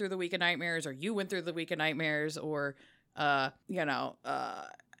sire went through the Week of Nightmares, or you went through the Week of Nightmares, or yeah,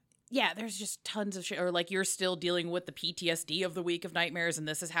 there's just tons of shit. Or like you're still dealing with the PTSD of the Week of Nightmares, and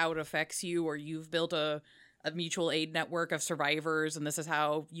this is how it affects you, or you've built a mutual aid network of survivors, and this is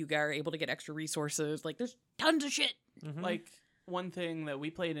how you are able to get extra resources. Like there's tons of shit. Mhm. Like, one thing that we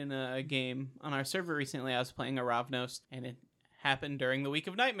played in a game on our server recently, I was playing a Ravnos, and it happened during the Week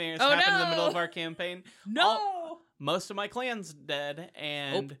of Nightmares. Oh, happened in the no! middle of our campaign. No. Most of my clan's dead,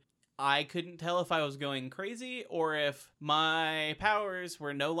 and I couldn't tell if I was going crazy or if my powers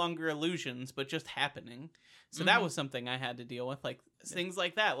were no longer illusions, but just happening. So that Mhm. was something I had to deal with, like things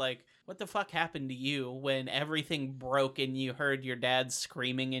like that. Like, what the fuck happened to you when everything broke and you heard your dad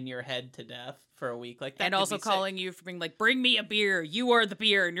screaming in your head to death for a week? Like that, And could also be sick. calling you for being like, bring me a beer. You are the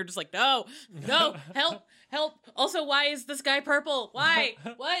beer. And you're just like, no, no, help, help. Also, why is the sky purple? Why?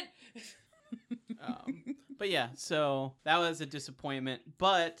 What? But yeah, so that was a disappointment.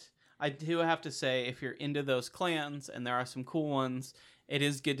 But I do have to say, if you're into those clans, and there are some cool ones, it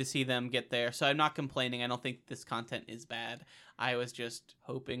is good to see them get there. So I'm not complaining. I don't think this content is bad. I was just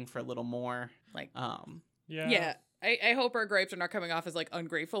hoping for a little more. Like, Yeah. yeah. I hope our gripes are not coming off as like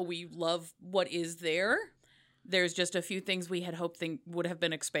ungrateful. We love what is there. There's just a few things we had hoped would have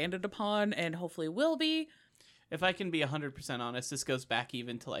been expanded upon, and hopefully will be. If I can be 100% honest, this goes back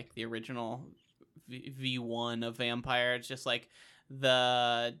even to like the original V1 of Vampire. It's just like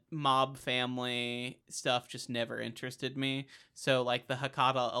the mob family stuff just never interested me. So like the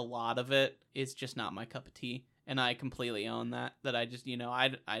Hakata, a lot of it is just not my cup of tea. And I completely own that I just,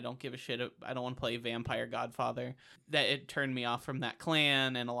 I don't give a shit. I don't want to play Vampire Godfather. That it turned me off from that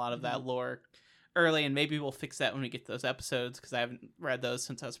clan and a lot of that lore early. And maybe we'll fix that when we get to those episodes, because I haven't read those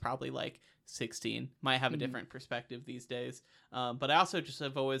since I was probably like 16. Might have a different perspective these days. But I also just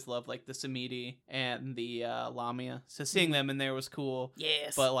have always loved like the Samiti and the Lamia. So seeing them in there was cool.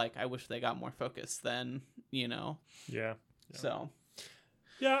 Yes. But like, I wish they got more focus then, Yeah. So.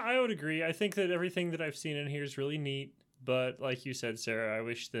 Yeah, I would agree. I think that everything that I've seen in here is really neat, but like you said, Sarah,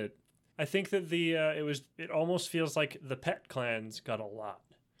 I think that it almost feels like the pet clans got a lot.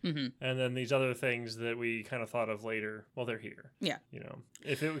 Mm-hmm. And then these other things that we kind of thought of later, well, they're here. Yeah.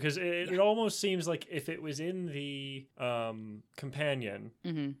 Because it almost seems like if it was in the companion,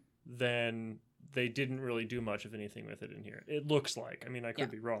 Mm-hmm. then they didn't really do much of anything with it in here. It looks like. I mean, I could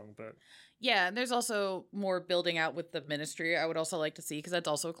be wrong, but Yeah, and there's also more building out with the ministry I would also like to see, because that's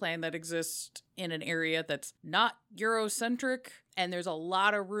also a clan that exists in an area that's not Eurocentric, and there's a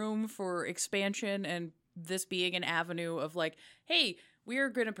lot of room for expansion, and this being an avenue of like, hey, we are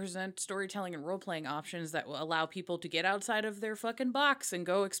going to present storytelling and role-playing options that will allow people to get outside of their fucking box and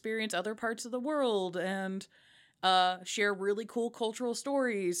go experience other parts of the world and share really cool cultural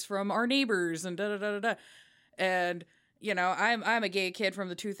stories from our neighbors and da-da-da-da-da. And I'm a gay kid from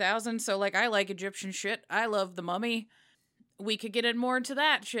the 2000s, so like I like Egyptian shit. I love The Mummy. We could get in more into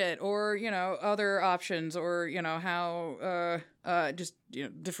that shit, or other options, or how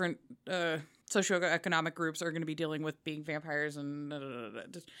different socioeconomic groups are going to be dealing with being vampires and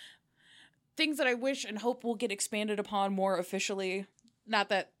just things that I wish and hope will get expanded upon more officially. Not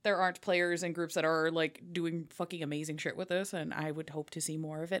that there aren't players and groups that are like doing fucking amazing shit with this, and I would hope to see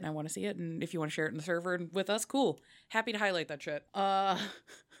more of it, and I want to see it. And if you want to share it in the server and with us, cool. Happy to highlight that shit.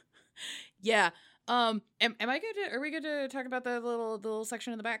 Yeah. Am I good to, are we good to talk about the little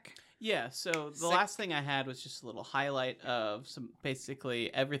section in the back? Yeah, so the Sick. last thing I had was just a little highlight of some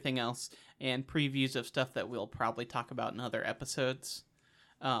basically everything else and previews of stuff that we'll probably talk about in other episodes.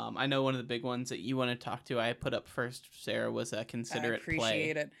 I know one of the big ones that you want to talk to, I put up first, Sarah, was a Considerate I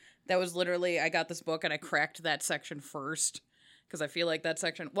appreciate Play. it. That was literally, I got this book and I cracked that section first because I feel like that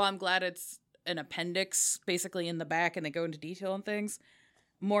section, well, I'm glad it's an appendix basically in the back and they go into detail on things.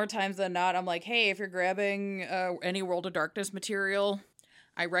 More times than not, I'm like, hey, if you're grabbing any World of Darkness material,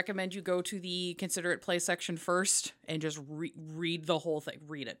 I recommend you go to the Consider It Play section first and just read the whole thing.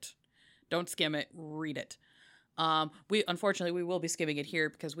 Read it. Don't skim it. Read it. Unfortunately, we will be skimming it here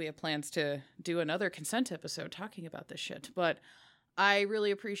because we have plans to do another consent episode talking about this shit. But I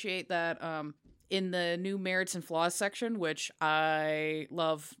really appreciate that in the new merits and flaws section, which I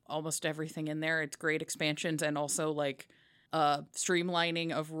love almost everything in there. It's great expansions and also like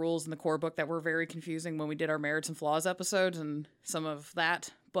streamlining of rules in the core book that were very confusing when we did our merits and flaws episodes and some of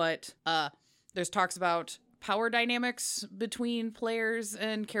that. But there's talks about power dynamics between players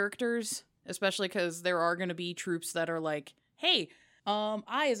and characters, especially because there are going to be troops that are like, hey,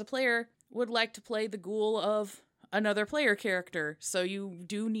 I as a player would like to play the ghoul of another player character. So you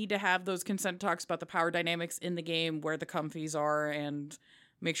do need to have those consent talks about the power dynamics in the game, where the comfies are, and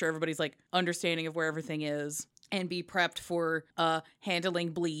make sure everybody's like understanding of where everything is, and be prepped for handling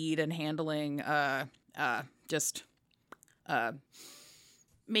bleed and handling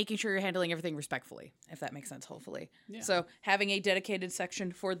making sure you're handling everything respectfully, if that makes sense, hopefully. Yeah. So having a dedicated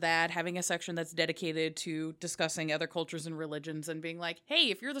section for that, having a section that's dedicated to discussing other cultures and religions and being like, hey,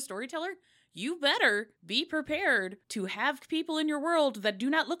 if you're the storyteller, you better be prepared to have people in your world that do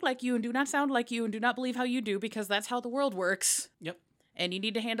not look like you and do not sound like you and do not believe how you do, because that's how the world works. Yep. And you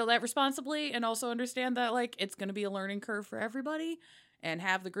need to handle that responsibly and also understand that, like, it's going to be a learning curve for everybody, and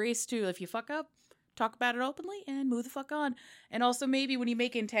have the grace to, if you fuck up, talk about it openly and move the fuck on. And also maybe when you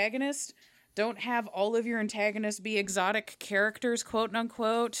make antagonists, don't have all of your antagonists be exotic characters, quote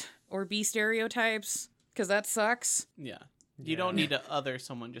unquote, or be stereotypes, because that sucks. Yeah. You don't need to other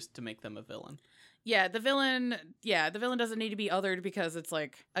someone just to make them a villain. Yeah, the villain doesn't need to be othered because it's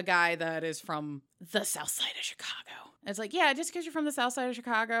like a guy that is from the south side of Chicago. It's like, yeah, just because you're from the south side of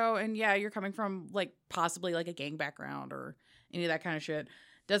Chicago and yeah, you're coming from like possibly like a gang background or any of that kind of shit,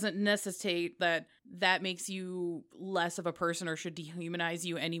 doesn't necessitate that makes you less of a person or should dehumanize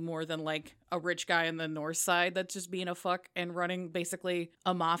you any more than like a rich guy in the north side that's just being a fuck and running basically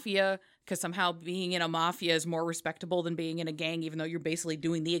a mafia, because somehow being in a mafia is more respectable than being in a gang, even though you're basically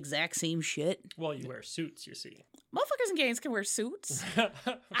doing the exact same shit. Well, you wear suits, you see. Motherfuckers in gangs can wear suits.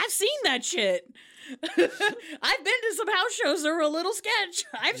 I've seen that shit. I've been to some house shows that were a little sketch.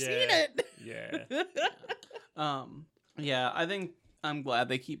 I've seen it. Yeah. Yeah, I think I'm glad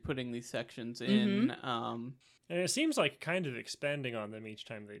they keep putting these sections in. Mm-hmm. And it seems like kind of expanding on them each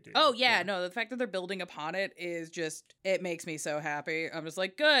time they do. Oh, yeah. No, the fact that they're building upon it is just, it makes me so happy. I'm just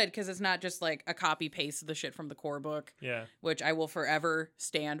like, good, because it's not just like a copy paste of the shit from the core book. Yeah. Which I will forever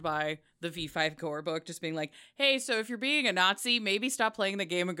stand by the V5 core book, just being like, hey, so if you're being a Nazi, maybe stop playing the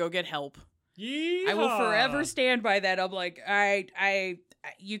game and go get help. Yeehaw! I will forever stand by that. I'm like,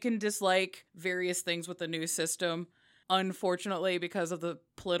 you can dislike various things with the new system. Unfortunately, because of the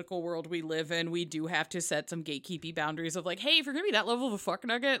political world we live in, we do have to set some gatekeepy boundaries of like, hey, if you're gonna be that level of a fuck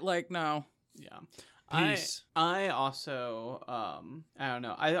nugget, like, no. Yeah. Peace. I also, I don't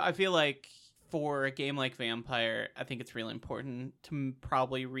know. I feel like for a game like Vampire, I think it's really important to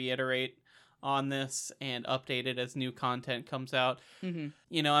probably reiterate on this and update it as new content comes out. Mm-hmm.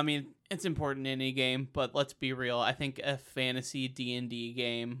 You know, I mean, it's important in any game, but let's be real. I think a fantasy D&D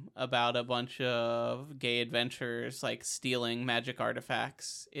game about a bunch of gay adventurers like stealing magic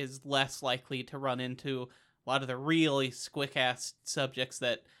artifacts is less likely to run into a lot of the really squick-ass subjects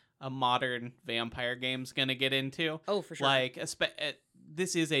that a modern vampire game's gonna get into. Oh, for sure. Like,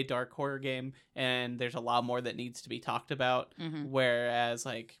 this is a dark horror game, and there's a lot more that needs to be talked about. Mm-hmm. Whereas,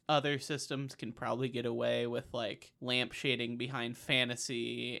 like, other systems can probably get away with, like, lampshading behind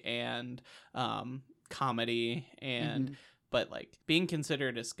fantasy and comedy and... Mm-hmm. But, like, being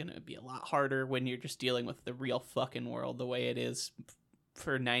considered is going to be a lot harder when you're just dealing with the real fucking world the way it is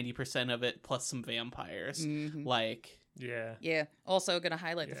for 90% of it, plus some vampires. Mm-hmm. Like... Yeah. Also going to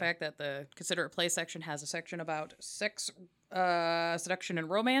highlight the fact that the Consider It Play section has a section about sex, seduction, and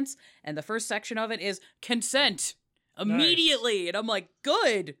romance, and the first section of it is consent. Immediately. Nice. And I'm like,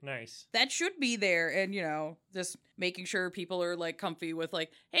 good. Nice. That should be there. And, you know, just making sure people are, like, comfy with,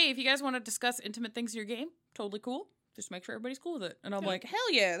 like, hey, if you guys want to discuss intimate things in your game, totally cool. Just make sure everybody's cool with it. And I'm like,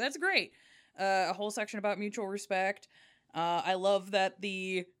 hell yeah, that's great. A whole section about mutual respect. I love that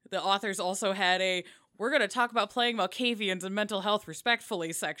the authors also had we're going to talk about playing Malkavians and mental health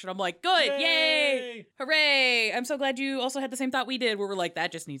respectfully section. I'm like, good, yay! Hooray! I'm so glad you also had the same thought we did, where we're like,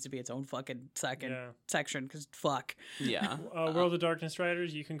 that just needs to be its own fucking section, because fuck. Yeah. World of Darkness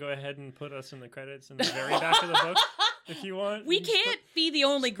writers, you can go ahead and put us in the credits in the very back of the book. If you want, We you just can't be the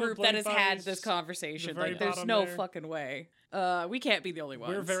only just put group that has Blank had Bodies, this conversation. the very Like, there's bottom no there. fucking way. We can't be the only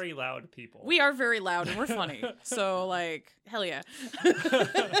ones. We're very loud people. We are very loud and we're funny. So, like, hell yeah.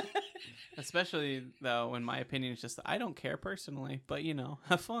 Especially though, in my opinion, it's just I don't care personally, but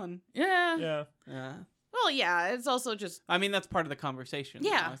have fun. Yeah. Yeah. Yeah. Well, yeah, it's also just I mean, that's part of the conversation.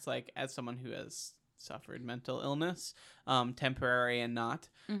 Yeah. It's like, as someone who has suffered mental illness, temporary and not,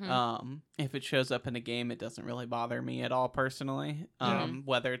 if it shows up in a game, it doesn't really bother me at all personally.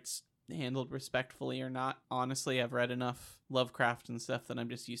 Whether it's handled respectfully or not. Honestly, I've read enough Lovecraft and stuff that I'm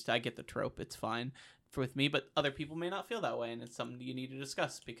just used to. I get the trope. It's fine with me, but other people may not feel that way, and it's something you need to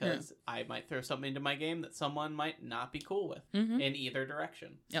discuss because I might throw something into my game that someone might not be cool with in either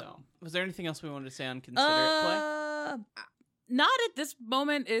direction. Yep. So, was there anything else we wanted to say on Considerate Play? Not at this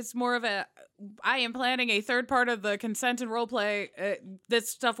moment. It's more of a I am planning a third part of the consent and roleplay. This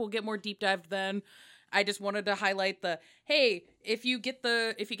stuff will get more deep dived then. I just wanted to highlight hey, if you get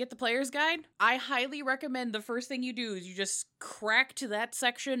the player's guide, I highly recommend the first thing you do is you just crack to that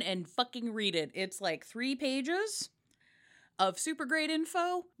section and fucking read it. It's like 3 pages of super great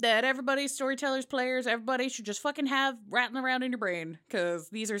info that everybody, storytellers, players, everybody should just fucking have rattling around in your brain, because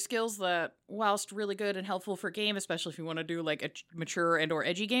these are skills that, whilst really good and helpful for game, especially if you want to do like a mature and or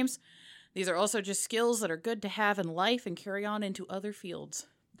edgy games, these are also just skills that are good to have in life and carry on into other fields.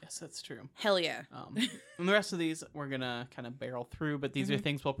 Yes, that's true. Hell yeah. And the rest of these we're going to kind of barrel through, but these are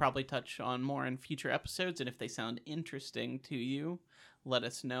things we'll probably touch on more in future episodes, and if they sound interesting to you, let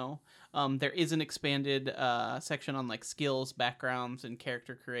us know. There is an expanded section on like skills, backgrounds, and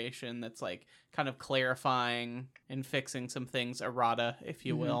character creation that's like kind of clarifying and fixing some things, errata, if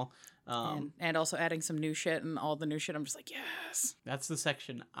you will. And also adding some new shit, and all the new shit I'm just like, yes. That's the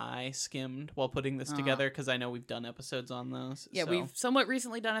section I skimmed while putting this together, because I know we've done episodes on those. Yeah, so. we've somewhat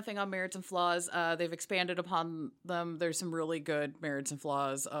recently done a thing on merits and flaws. They've expanded upon them. There's some really good merits and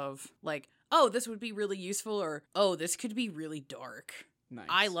flaws of like, oh, this would be really useful, or oh, this could be really dark. Nice.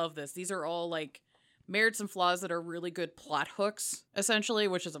 I love this. These are all like merits and flaws that are really good plot hooks, essentially,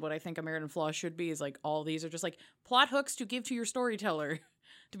 which is what I think a merit and flaw should be, is like all these are just like plot hooks to give to your storyteller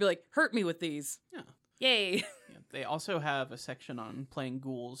to be like, hurt me with these. Yeah. Yay. Yeah, they also have a section on playing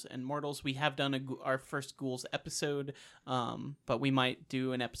ghouls and mortals. We have done our first ghouls episode, but we might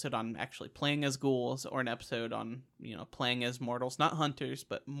do an episode on actually playing as ghouls, or an episode on playing as mortals, not hunters,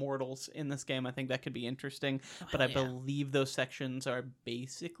 but mortals in this game. I think that could be interesting. But I believe those sections are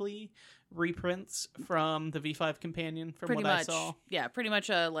basically reprints from the V5 companion from Pretty what much. I saw. Yeah, pretty much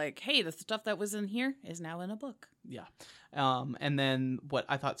like, hey, the stuff that was in here is now in a book. Yeah. And then what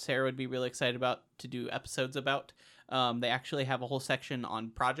I thought Sarah would be really excited about to do episodes about, they actually have a whole section on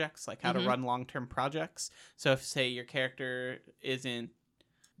projects, like how to run long-term projects. So if, say, your character isn't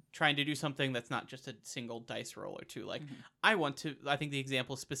trying to do something that's not just a single dice roll or two, like I think the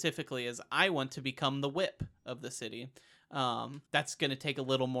example specifically is I want to become the whip of the city. That's going to take a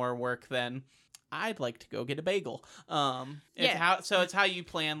little more work than I'd like to go get a bagel. It's how you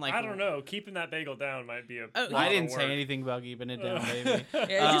plan. Like, I don't know. Keeping that bagel down might be a. I didn't say anything about keeping it down, baby.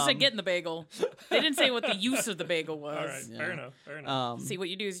 Yeah, you just said getting the bagel. They didn't say what the use of the bagel was. All right, Yeah. fair enough. See, what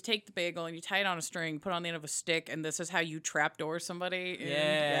you do is you take the bagel and you tie it on a string, put it on the end of a stick, and this is how you trapdoor somebody.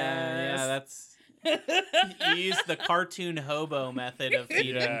 Yeah, that's. You use the cartoon hobo method of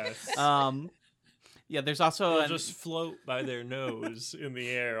feeding. Yes. Yeah, there's also They'll just float by their nose in the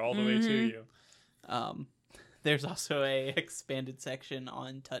air all the way to you. There's also a expanded section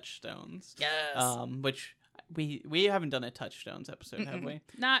on touchstones. Yes. Which we haven't done a touchstones episode, have we?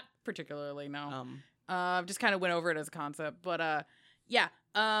 Not particularly, no. Just kind of went over it as a concept, but yeah.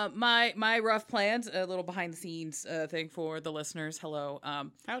 My rough plans, a little behind the scenes thing for the listeners. Hello.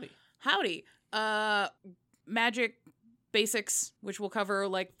 Howdy. Magic basics, which will cover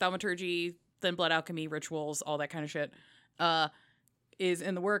like thaumaturgy, thin blood alchemy, rituals, all that kind of shit. Is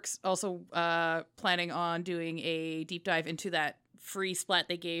in the works. Also planning on doing a deep dive into that free splat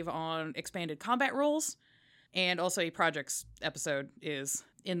they gave on expanded combat rules, and also a projects episode is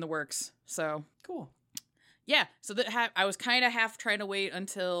in the works. So Cool. Yeah, so that I was kind of half trying to wait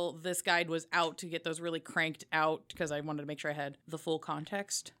until this guide was out to get those really cranked out, because I wanted to make sure I had the full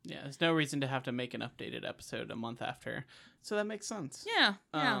context. Yeah, there's no reason to have to make an updated episode a month after, so that makes sense. Yeah.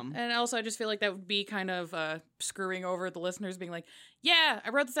 And also I just feel like that would be kind of screwing over the listeners, being like, yeah, I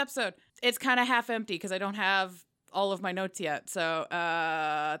wrote this episode. It's kind of half empty because I don't have all of my notes yet, so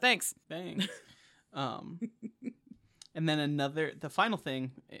thanks. And then the final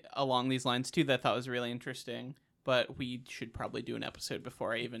thing along these lines too that I thought was really interesting, but we should probably do an episode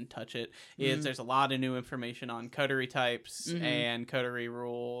before I even touch it, is there's a lot of new information on coterie types and coterie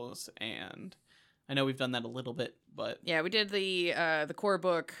rules, and I know we've done that a little bit, but Yeah, we did the core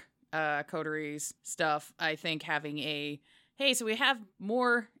book coteries stuff. I think having hey, so we have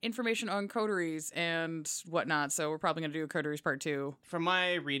more information on coteries and whatnot, so we're probably going to do a coteries part 2. from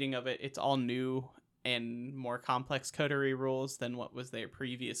my reading of it, it's all new and more complex coterie rules than what was there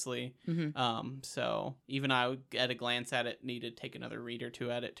previously. So even I, at a glance at it, needed to take another read or two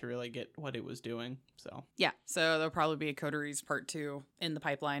at it to really get what it was doing. So Yeah, so there'll probably be a coteries part 2 in the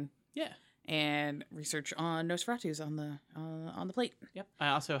pipeline. yeah. And research on Nosferatu's on the plate. Yep. I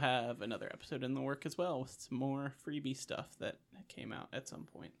also have another episode in the work as well with some more freebie stuff that came out at some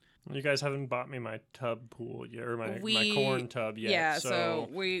point. You guys haven't bought me my tub pool yet, or my We- corn tub yet. Yeah, so so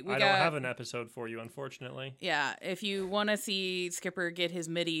we I got, don't have an episode for you, unfortunately. Yeah, if you want to see Skipper get his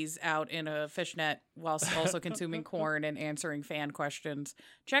middies out in a fishnet whilst also consuming corn and answering fan questions,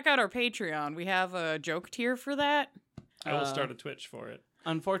 check out our Patreon. We have a joke tier for that. I will start a Twitch for it.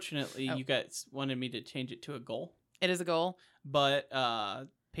 Unfortunately, Oh. you guys wanted me to change it to a goal, It is a goal. but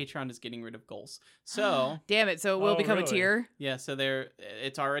Patreon is getting rid of goals. So Damn it, so it will Oh, become a really? tier? yeah, so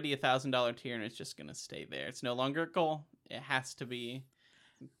it's already $1,000 tier, and it's just gonna stay there. It's no longer a goal. It has to be.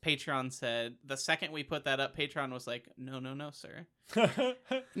 Patreon said the second we put that up, Patreon was like, no, sir.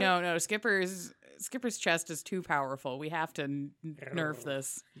 No, Skipper's chest is too powerful. We have to nerf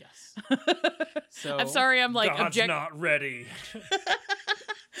this. Yes. So I'm sorry I'm like God's not ready.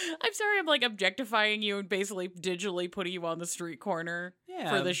 I'm sorry I'm like objectifying you and basically digitally putting you on the street corner Yeah.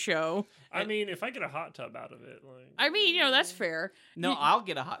 for the show. I mean, if I get a hot tub out of it, like I mean, that's fair. No, I'll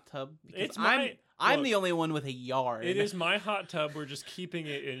get a hot tub because It's my- I'm look, the only one with a yard. it is my hot tub. We're just keeping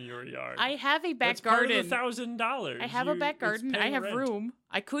it in your yard. I have a back That's part garden. of the $1,000. I have a back It's garden. I paying have rent. room.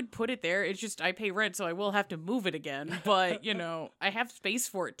 I could put it there. It's just I pay rent, so I will have to move it again. But, I have space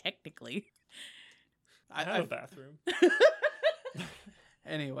for it technically. I have a bathroom.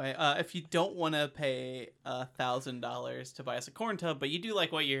 Anyway, if you don't want to pay $1,000 to buy us a corn tub, but you do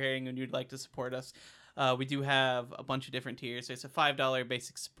like what you're hearing and you'd like to support us, we do have a bunch of different tiers. There's a $5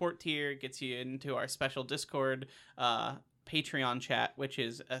 basic support tier, gets you into our special Discord Patreon chat, which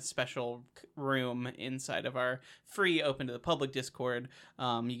is a special room inside of our free open to the public Discord.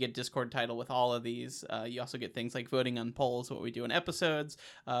 You get Discord title with all of these. You also get things like voting on polls, what we do in episodes.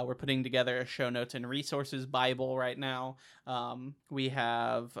 We're putting together a show notes and resources Bible right now. We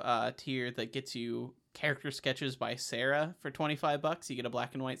have a tier that gets you character sketches by Sarah for $25. You get a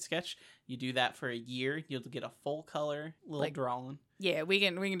black and white sketch. You do that for a year, you'll get a full color little drawing. Yeah, we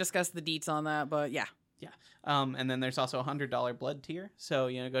can discuss the deets on that, but yeah. And then there's also a $100 blood tier. So,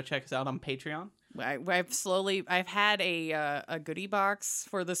 go check us out on Patreon. I've had a goodie box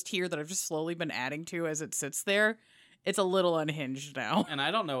for this tier that I've just slowly been adding to as it sits there. It's a little unhinged now. And I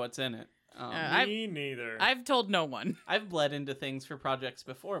don't know what's in it. Me neither. I've told no one. I've bled into things for projects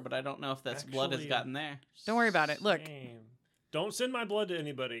before, but I don't know if that's blood has Actually, gotten there. Don't worry about it. Look. Same. Don't send my blood to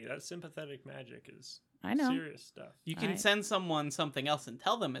anybody. That sympathetic magic is I know. serious stuff. You can I- send someone something else and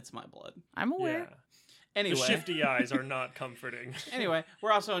tell them it's my blood. I'm aware. Yeah. Anyway. The shifty eyes are not comforting. Anyway,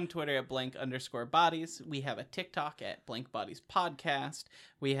 we're also on Twitter at blank_bodies. We have a TikTok at Blank Bodies Podcast.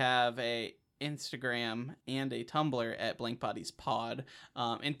 We have a Instagram and a Tumblr at Blank Bodies Pod.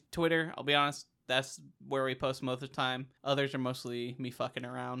 And Twitter, I'll be honest, that's where we post most of the time. Others are mostly me fucking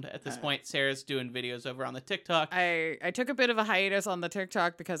around. At this point, Sarah's doing videos over on the TikTok. I took a bit of a hiatus on the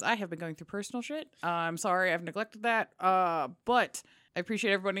TikTok because I have been going through personal shit. I'm sorry I've neglected that. But I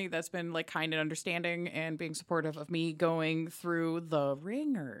appreciate everybody that's been like kind and understanding and being supportive of me going through the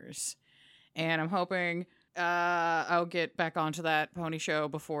ringers. And I'm hoping I'll get back onto that pony show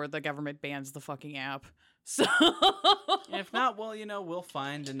before the government bans the fucking app. So If not, well, we'll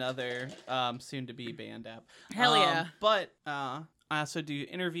find another soon-to-be banned app. Hell yeah. But I also do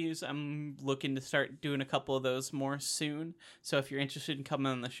interviews. I'm looking to start doing a couple of those more soon. So if you're interested in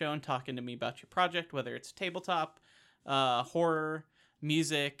coming on the show and talking to me about your project, whether it's tabletop, horror,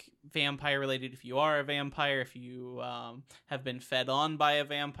 music, vampire related, if you are a vampire, if you have been fed on by a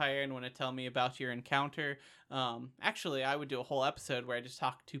vampire and want to tell me about your encounter, actually I would do a whole episode where I just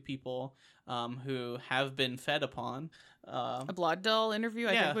talk to people who have been fed upon. a Blood Doll interview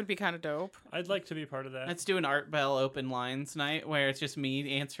I Yeah. think would be kind of dope. I'd like to be part of that. Let's do an Art Bell open lines night where it's just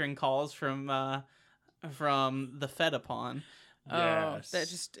me answering calls from the fed upon. Yes. That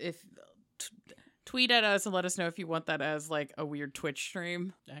just tweet at us and let us know if you want that as like a weird Twitch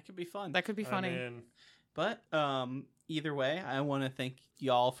stream. That could be fun. That could be funny. I'm in. But either way, I want to thank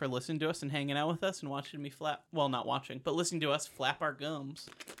y'all for listening to us and hanging out with us and watching me flap. Well, not watching, but listening to us flap our gums.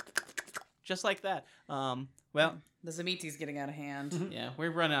 Just like that. Well, The Zamiti's getting out of hand. yeah,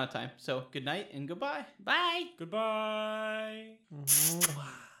 we're running out of time. So good night and goodbye. Bye. Goodbye.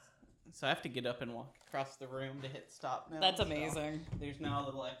 So So I have to get up and walk across the room to hit stop now. That's so amazing. there's now a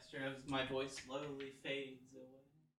little extra as my voice slowly fades away.